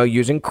and ammo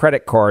using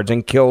credit cards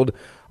and killed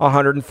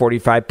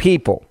 145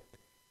 people.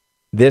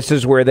 This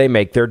is where they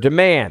make their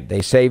demand.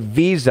 They say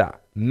Visa,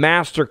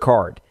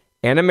 MasterCard,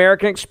 and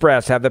American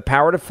Express have the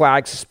power to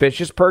flag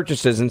suspicious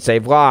purchases and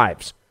save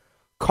lives.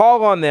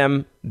 Call on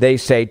them, they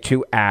say,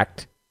 to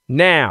act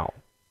now.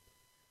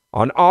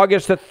 On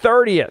August the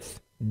 30th,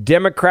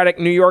 Democratic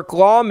New York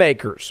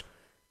lawmakers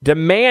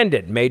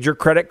demanded major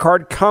credit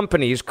card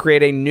companies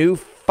create a new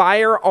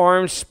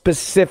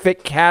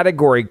firearms-specific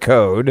category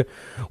code,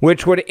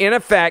 which would in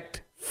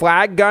effect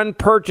flag gun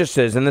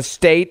purchases in the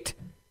state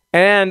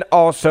and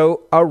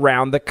also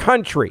around the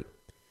country.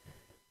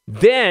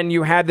 Then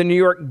you had the New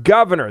York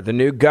governor. The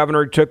new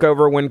governor took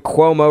over when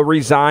Cuomo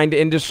resigned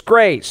in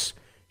disgrace.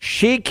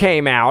 She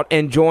came out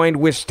and joined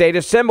with state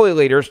assembly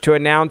leaders to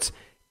announce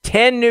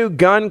 10 new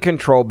gun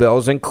control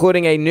bills,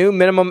 including a new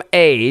minimum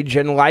age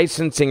and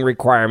licensing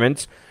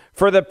requirements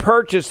for the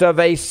purchase of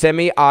a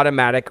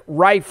semi-automatic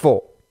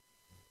rifle.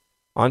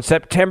 On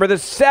September the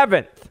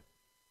 7th,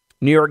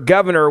 New York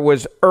governor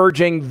was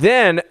urging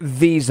then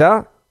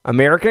Visa,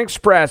 American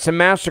Express, and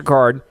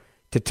MasterCard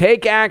to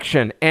take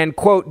action and,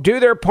 quote, do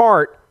their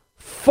part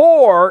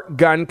for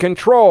gun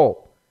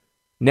control.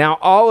 Now,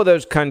 all of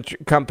those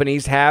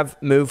companies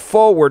have moved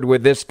forward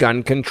with this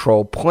gun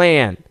control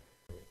plan.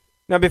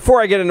 Now,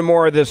 before I get into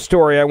more of this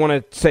story, I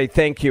want to say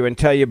thank you and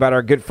tell you about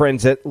our good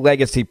friends at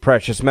Legacy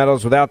Precious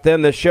Metals. Without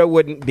them, the show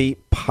wouldn't be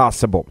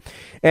possible.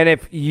 And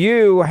if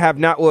you have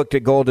not looked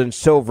at gold and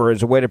silver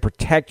as a way to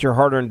protect your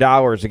hard-earned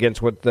dollars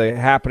against what's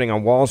happening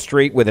on Wall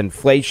Street with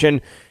inflation,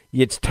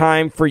 it's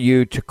time for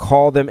you to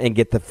call them and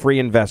get the free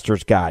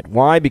investor's guide.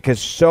 Why?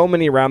 Because so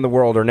many around the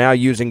world are now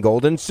using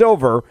gold and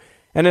silver,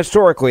 and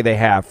historically they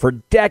have for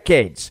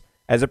decades,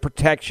 as a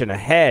protection, a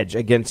hedge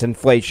against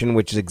inflation,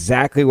 which is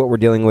exactly what we're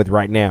dealing with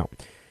right now.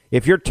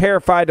 If you're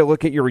terrified to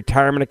look at your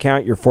retirement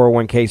account, your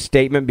 401k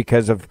statement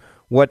because of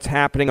what's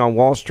happening on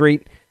Wall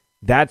Street,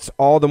 that's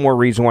all the more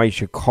reason why you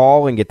should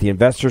call and get the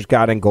investor's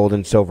guide on gold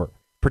and silver.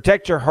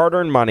 Protect your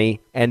hard-earned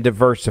money and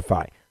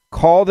diversify.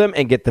 Call them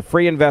and get the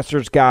free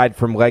investor's guide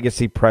from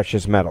Legacy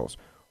Precious Metals.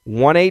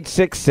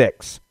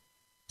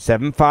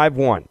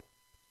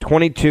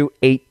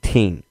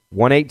 1-866-751-2218.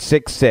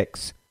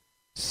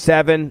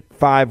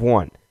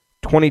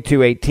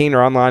 1-866-751-2218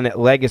 or online at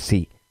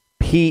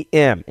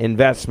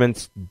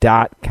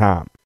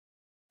legacypminvestments.com.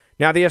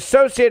 Now, the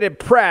Associated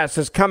Press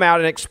has come out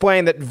and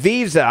explained that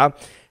Visa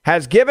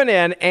has given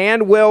in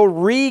and will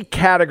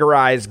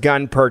recategorize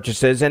gun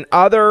purchases and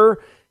other,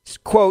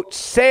 quote,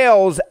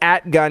 sales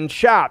at gun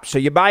shops. So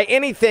you buy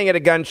anything at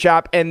a gun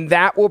shop and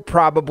that will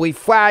probably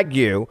flag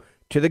you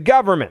to the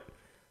government.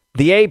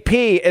 The AP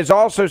is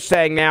also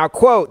saying now,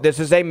 quote, this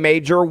is a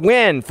major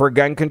win for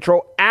gun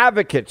control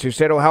advocates who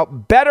say it'll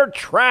help better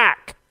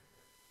track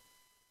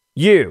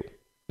you.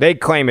 They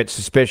claim it's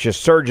suspicious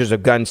surges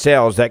of gun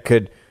sales that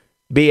could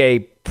be a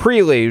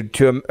prelude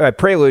to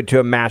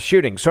a mass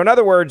shooting. So in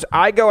other words,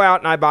 I go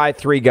out and I buy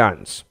 3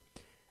 guns.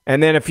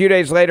 And then a few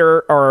days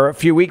later or a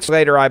few weeks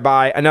later, I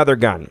buy another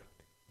gun.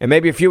 And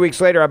maybe a few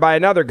weeks later, I buy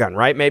another gun,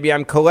 right? Maybe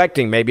I'm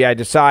collecting. Maybe I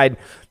decide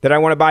that I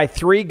want to buy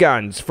 3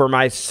 guns for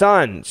my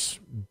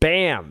sons.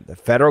 Bam. The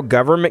federal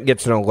government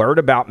gets an alert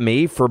about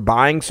me for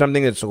buying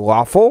something that's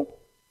lawful.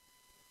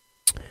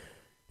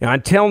 Now,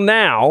 until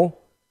now,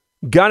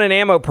 gun and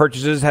ammo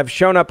purchases have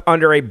shown up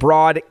under a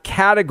broad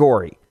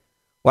category,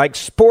 like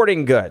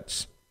sporting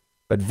goods.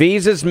 But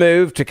Visa's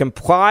move to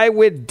comply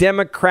with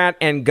Democrat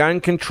and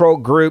gun control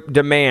group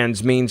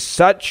demands means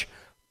such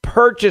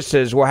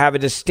purchases will have a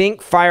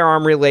distinct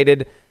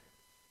firearm-related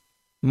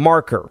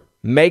marker,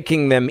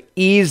 making them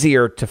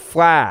easier to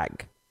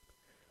flag.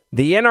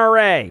 The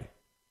NRA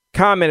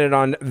commented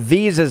on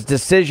Visa's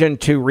decision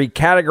to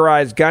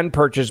recategorize gun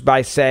purchase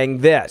by saying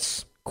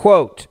this,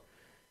 quote,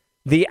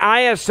 "The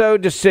ISO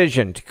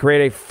decision to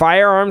create a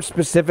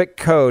firearm-specific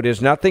code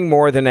is nothing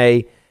more than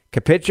a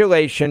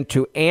capitulation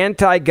to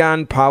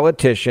anti-gun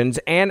politicians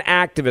and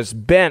activists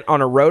bent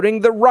on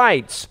eroding the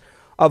rights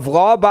of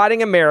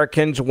law-abiding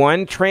Americans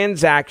one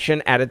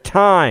transaction at a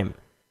time.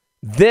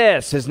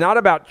 This is not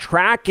about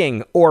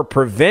tracking or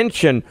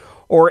prevention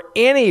or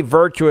any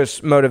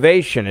virtuous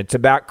motivation. It's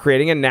about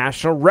creating a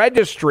national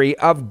registry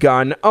of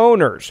gun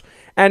owners."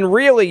 And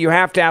really, you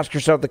have to ask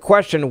yourself the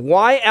question,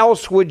 why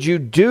else would you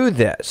do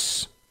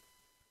this?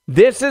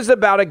 This is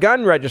about a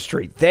gun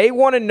registry. They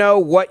want to know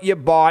what you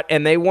bought,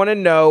 and they want to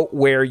know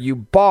where you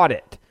bought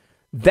it.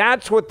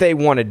 That's what they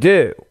want to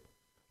do.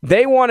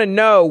 They want to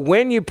know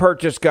when you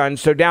purchase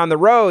guns, so down the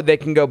road they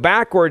can go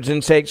backwards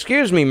and say,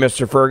 "Excuse me,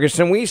 Mr.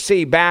 Ferguson, we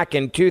see back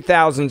in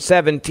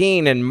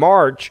 2017 in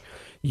March,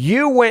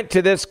 you went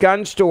to this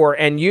gun store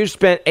and you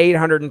spent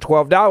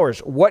 $812.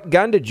 What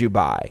gun did you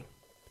buy?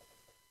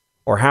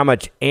 Or how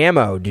much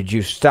ammo did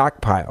you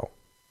stockpile?"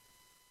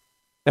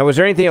 Now, was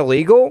there anything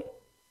illegal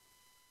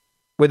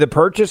with the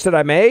purchase that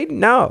I made?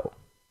 No.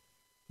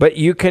 But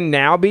you can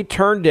now be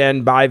turned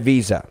in by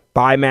Visa,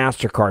 by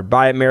MasterCard,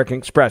 by American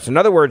Express. In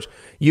other words,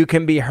 you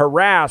can be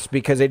harassed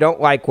because they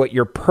don't like what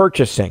you're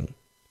purchasing.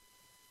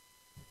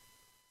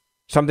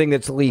 Something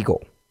that's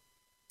legal.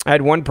 I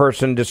had one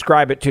person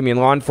describe it to me in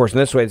law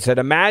enforcement this way. They said,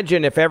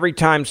 imagine if every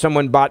time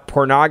someone bought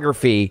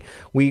pornography,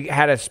 we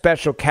had a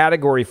special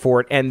category for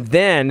it, and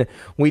then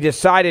we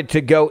decided to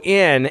go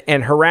in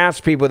and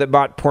harass people that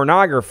bought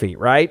pornography,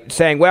 right?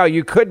 Saying, well,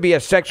 you could be a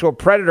sexual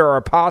predator or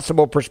a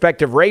possible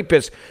prospective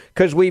rapist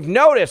because we've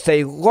noticed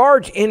a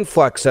large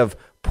influx of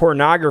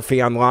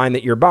pornography online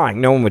that you're buying.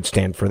 No one would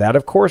stand for that,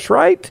 of course,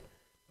 right?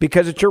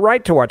 Because it's your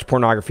right to watch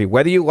pornography,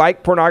 whether you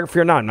like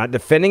pornography or not. I'm not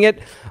defending it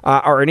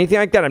or anything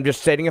like that. I'm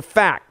just stating a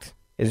fact.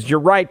 It's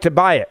your right to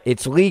buy it.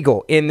 It's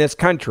legal in this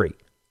country.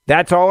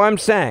 That's all I'm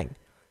saying.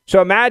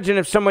 So imagine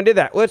if someone did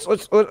that. Let's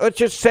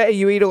just say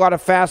you eat a lot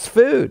of fast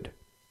food.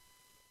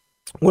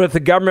 What if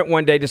the government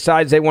one day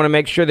decides they want to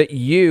make sure that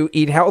you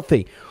eat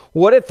healthy?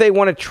 What if they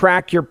want to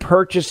track your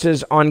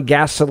purchases on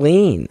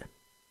gasoline?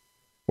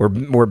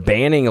 We're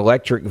banning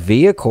electric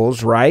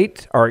vehicles,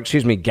 right? Or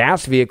excuse me,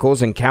 gas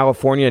vehicles in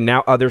California and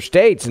now other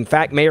states. In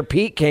fact, Mayor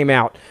Pete came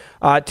out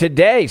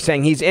today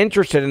saying he's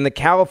interested in the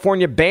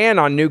California ban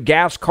on new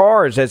gas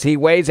cars as he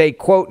weighs a,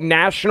 quote,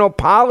 national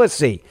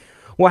policy.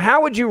 Well,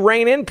 how would you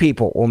rein in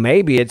people? Well,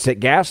 maybe it's at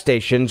gas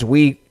stations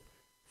we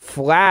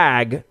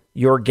flag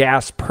your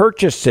gas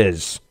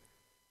purchases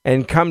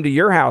and come to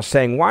your house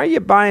saying, why are you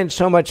buying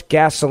so much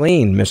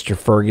gasoline, Mr.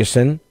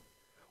 Ferguson?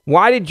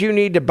 Why did you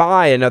need to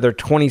buy another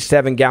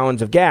 27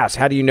 gallons of gas?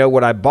 How do you know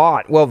what I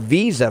bought? Well,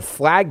 Visa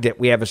flagged it.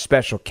 We have a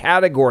special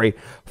category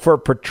for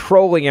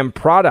petroleum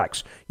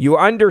products. You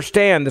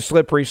understand the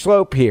slippery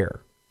slope here.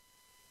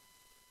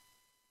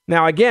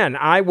 Now, again,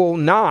 I will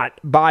not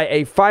buy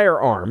a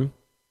firearm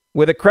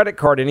with a credit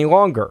card any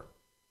longer.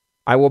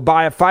 I will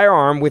buy a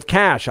firearm with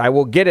cash. I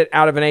will get it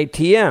out of an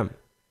ATM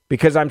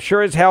because I'm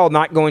sure as hell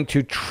not going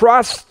to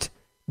trust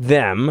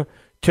them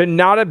to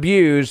not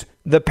abuse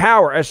the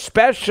power,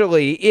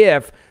 especially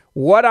if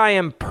what I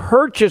am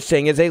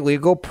purchasing is a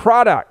legal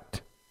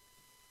product.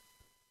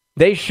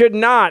 They should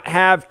not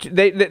have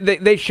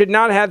they should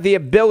not have the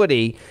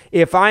ability,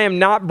 if I am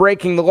not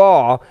breaking the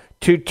law,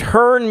 to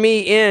turn me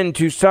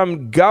into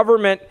some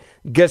government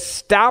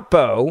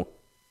Gestapo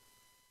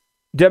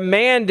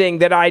demanding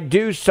that I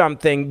do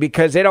something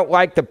because they don't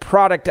like the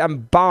product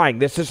I'm buying.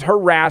 This is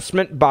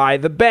harassment by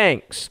the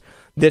banks.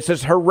 This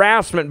is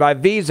harassment by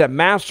Visa,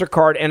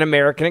 MasterCard, and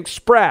American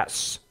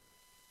Express.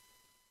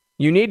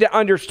 You need to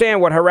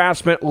understand what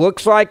harassment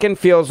looks like and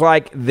feels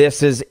like.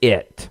 This is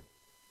it.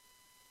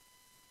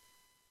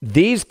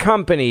 These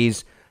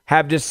companies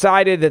have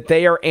decided that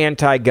they are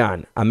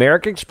anti-gun.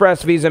 American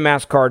Express, Visa,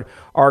 MasterCard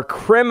are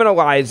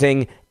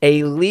criminalizing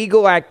a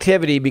legal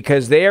activity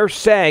because they are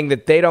saying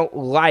that they don't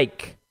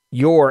like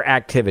your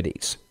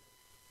activities.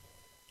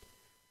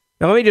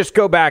 Now, let me just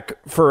go back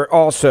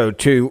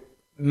to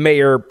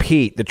Mayor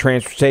Pete, the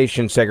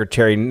transportation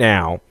secretary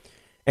now,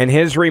 and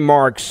his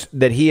remarks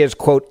that he is,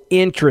 quote,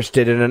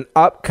 interested in an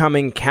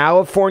upcoming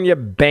California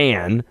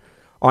ban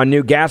on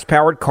new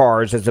gas-powered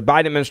cars as the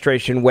Biden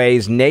administration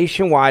weighs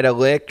nationwide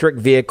electric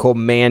vehicle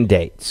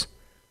mandates.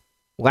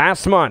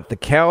 Last month, the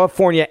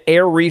California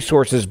Air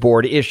Resources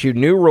Board issued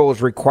new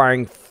rules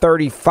requiring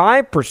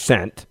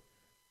 35%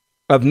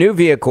 of new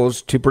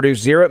vehicles to produce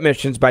zero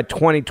emissions by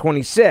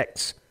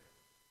 2026.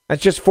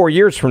 That's just 4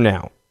 years from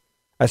now.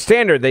 A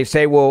standard, they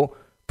say, will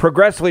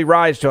progressively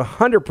rise to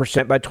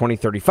 100% by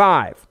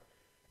 2035.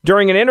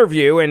 During an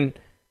interview in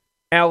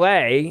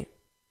L.A.,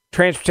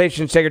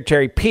 Transportation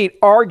Secretary Pete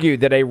argued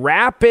that a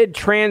rapid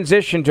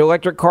transition to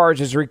electric cars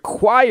is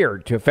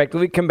required to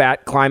effectively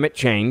combat climate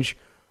change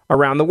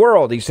around the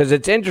world. He says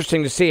it's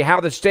interesting to see how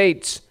the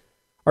states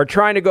are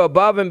trying to go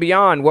above and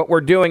beyond what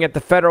we're doing at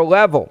the federal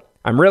level.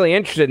 I'm really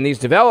interested in these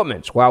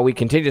developments. While we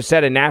continue to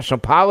set a national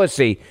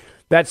policy,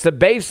 that's the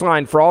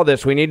baseline for all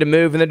this. We need to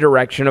move in the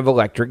direction of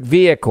electric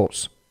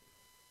vehicles.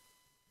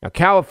 Now,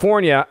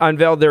 California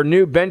unveiled their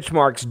new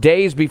benchmarks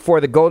days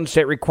before the Golden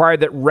State required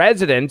that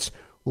residents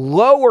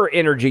lower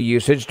energy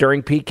usage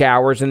during peak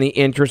hours in the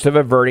interest of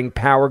averting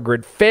power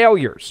grid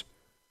failures.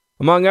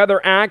 Among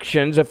other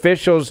actions,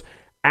 officials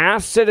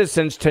asked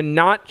citizens to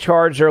not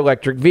charge their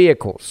electric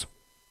vehicles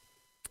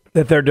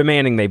that they're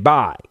demanding they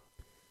buy.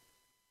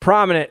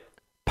 Prominent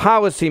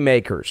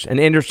policymakers and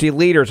industry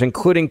leaders,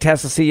 including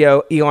Tesla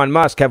CEO Elon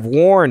Musk, have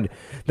warned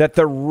that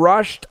the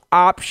rushed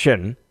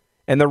adoption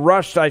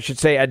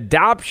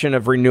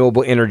of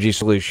renewable energy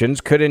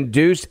solutions could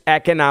induce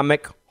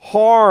economic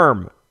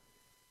harm.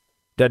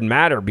 Doesn't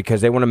matter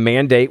because they want to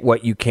mandate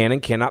what you can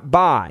and cannot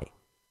buy.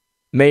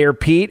 Mayor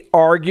Pete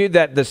argued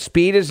that the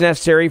speed is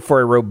necessary for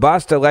a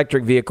robust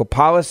electric vehicle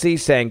policy,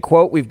 saying,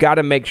 quote, "We've got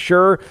to make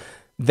sure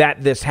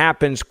that this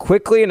happens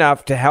quickly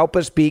enough to help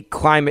us beat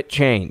climate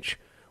change.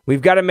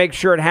 We've got to make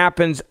sure it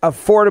happens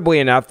affordably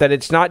enough that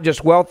it's not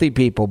just wealthy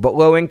people, but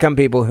low-income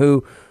people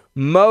who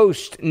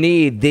most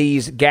need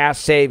these gas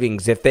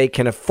savings if they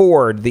can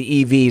afford the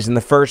EVs in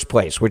the first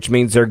place, which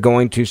means they're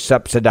going to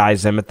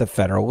subsidize them at the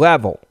federal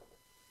level."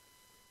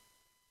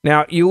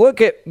 Now, you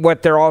look at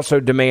what they're also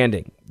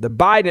demanding. The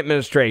Biden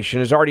administration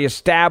has already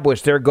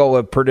established their goal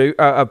of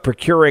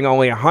procuring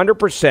only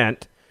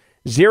 100%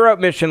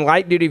 zero-emission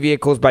light-duty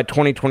vehicles by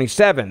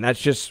 2027.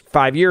 That's just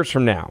 5 years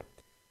from now.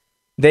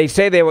 They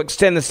say they will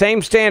extend the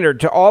same standard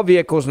to all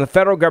vehicles in the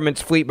federal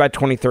government's fleet by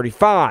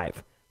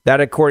 2035.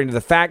 That according to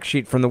the fact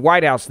sheet from the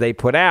White House they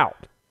put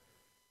out.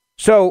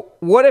 So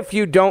what if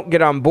you don't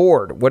get on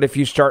board? What if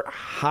you start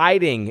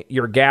hiding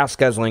your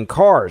gas-guzzling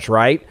cars,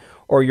 right?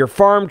 Or your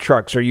farm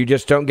trucks, or you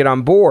just don't get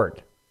on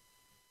board?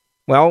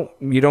 Well,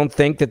 you don't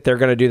think that they're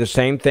going to do the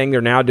same thing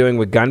they're now doing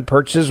with gun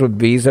purchases with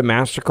Visa,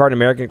 MasterCard, and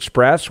American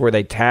Express, where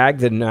they tag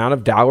the amount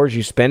of dollars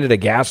you spend at a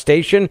gas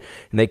station,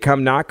 and they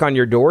come knock on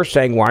your door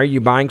saying, why are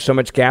you buying so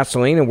much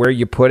gasoline, and where are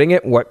you putting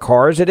it, what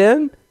car is it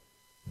in?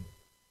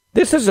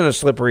 This isn't a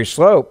slippery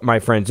slope, my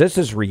friends. This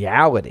is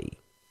reality.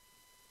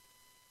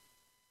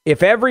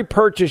 If every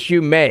purchase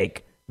you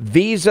make,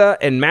 Visa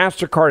and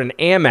MasterCard and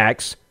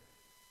Amex,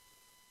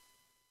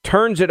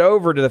 turns it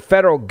over to the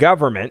federal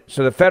government,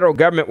 so the federal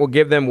government will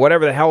give them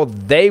whatever the hell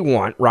they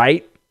want,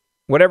 right?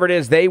 Whatever it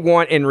is they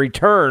want in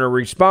return or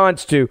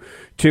response to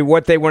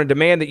what they want to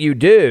demand that you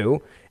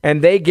do,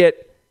 and they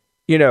get,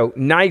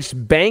 nice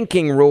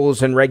banking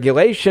rules and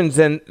regulations,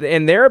 and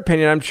in their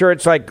opinion, I'm sure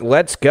it's like,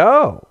 let's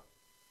go.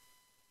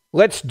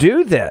 Let's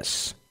do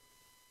this.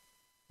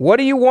 What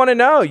do you want to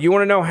know? You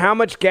want to know how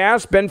much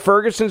gas Ben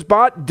Ferguson's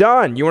bought?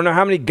 Done. You want to know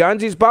how many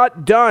guns he's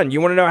bought? Done. You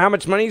want to know how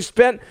much money he's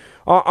spent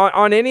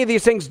on any of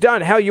these things?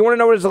 Done. Hell, you want to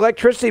know what his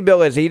electricity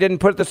bill is? He didn't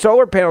put the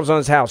solar panels on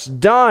his house.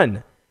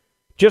 Done.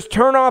 Just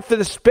turn off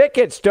the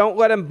spigots. Don't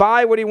let him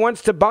buy what he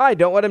wants to buy.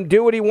 Don't let him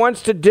do what he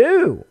wants to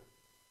do.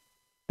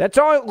 That's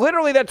all.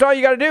 Literally, that's all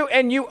you got to do.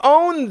 And you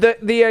own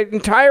the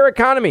entire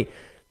economy.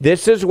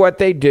 This is what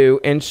they do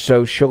in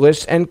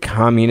socialist and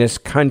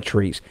communist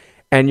countries.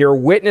 And you're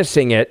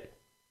witnessing it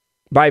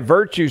by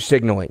virtue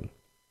signaling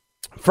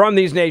from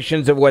these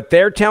nations of what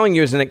they're telling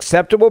you is an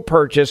acceptable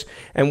purchase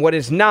and what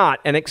is not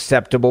an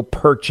acceptable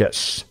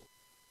purchase.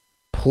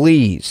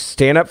 Please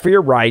stand up for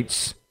your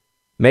rights.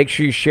 Make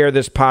sure you share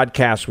this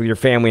podcast with your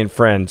family and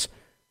friends.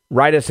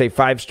 Write us a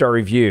 5-star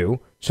review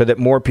so that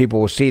more people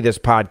will see this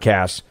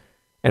podcast,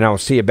 and I'll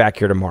see you back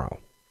here tomorrow.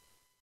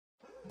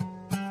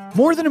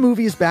 More Than a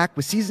Movie is back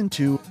with Season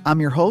 2. I'm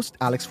your host,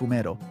 Alex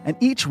Fumero, and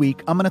each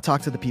week I'm going to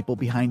talk to the people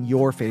behind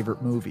your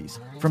favorite movies.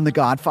 From The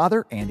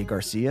Godfather, Andy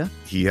Garcia.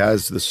 He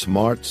has the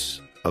smarts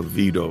of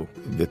Vito,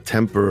 the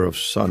temper of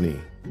Sonny,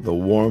 the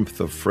warmth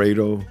of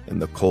Fredo, and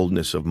the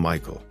coldness of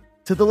Michael.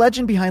 To the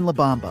legend behind La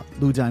Bamba,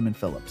 Lou Diamond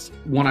Phillips.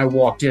 When I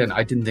walked in,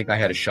 I didn't think I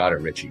had a shot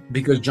at Richie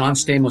because John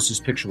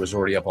Stamos' picture was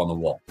already up on the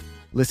wall.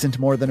 Listen to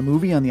More Than a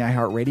Movie on the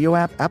iHeartRadio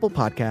app, Apple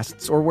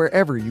Podcasts, or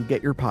wherever you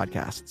get your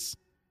podcasts.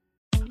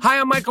 Hi,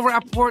 I'm Michael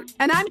Rappaport.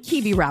 And I'm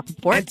Kibi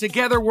Rappaport. And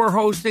together we're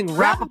hosting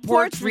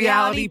Rappaport's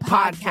Reality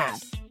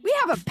Podcast. We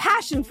have a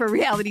passion for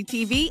reality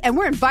TV, and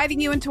we're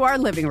inviting you into our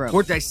living room.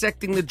 We're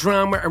dissecting the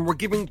drama, and we're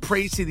giving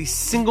praise to the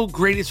single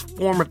greatest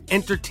form of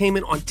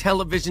entertainment on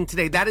television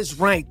today. That is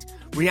right.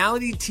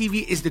 Reality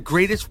TV is the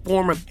greatest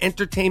form of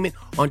entertainment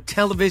on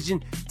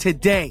television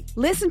today.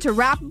 Listen to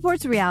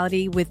Rappaport's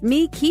Reality with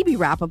me, Kibi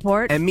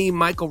Rappaport. And me,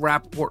 Michael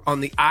Rappaport,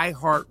 on the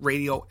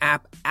iHeartRadio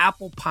app,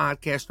 Apple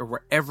Podcast, or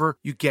wherever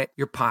you get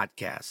your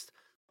podcast.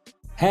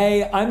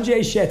 Hey, I'm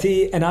Jay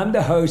Shetty, and I'm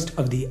the host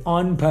of the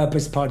On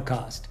Purpose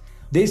podcast.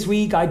 This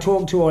week, I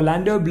talked to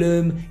Orlando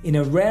Bloom in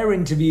a rare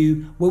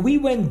interview where we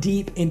went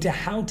deep into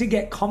how to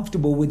get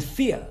comfortable with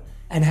fear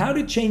and how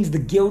to change the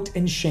guilt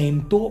and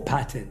shame thought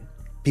pattern.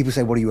 People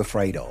say, what are you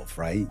afraid of,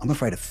 right? I'm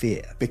afraid of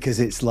fear because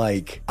it's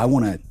like I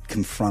want to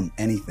confront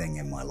anything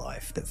in my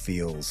life that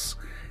feels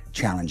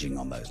challenging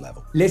on those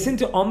levels. Listen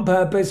to On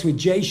Purpose with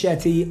Jay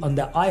Shetty on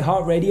the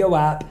iHeartRadio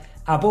app,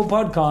 Apple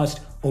Podcast,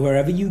 or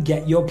wherever you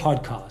get your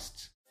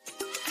podcasts.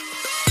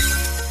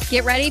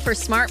 Get ready for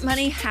Smart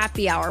Money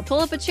Happy Hour. Pull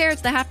up a chair.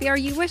 It's the happy hour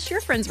you wish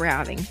your friends were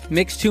having.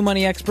 Mix two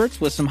money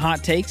experts with some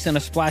hot takes and a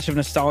splash of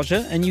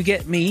nostalgia, and you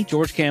get me,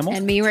 George Camel.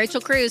 And me,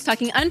 Rachel Cruz,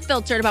 talking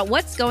unfiltered about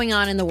what's going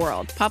on in the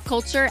world, pop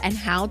culture, and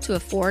how to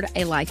afford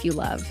a life you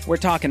love. We're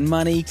talking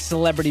money,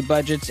 celebrity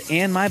budgets,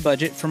 and my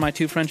budget for my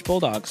 2 French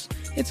bulldogs.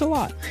 It's a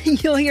lot.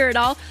 You'll hear it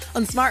all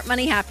on Smart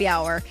Money Happy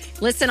Hour.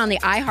 Listen on the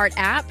iHeart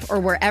app or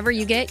wherever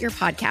you get your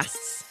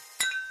podcasts.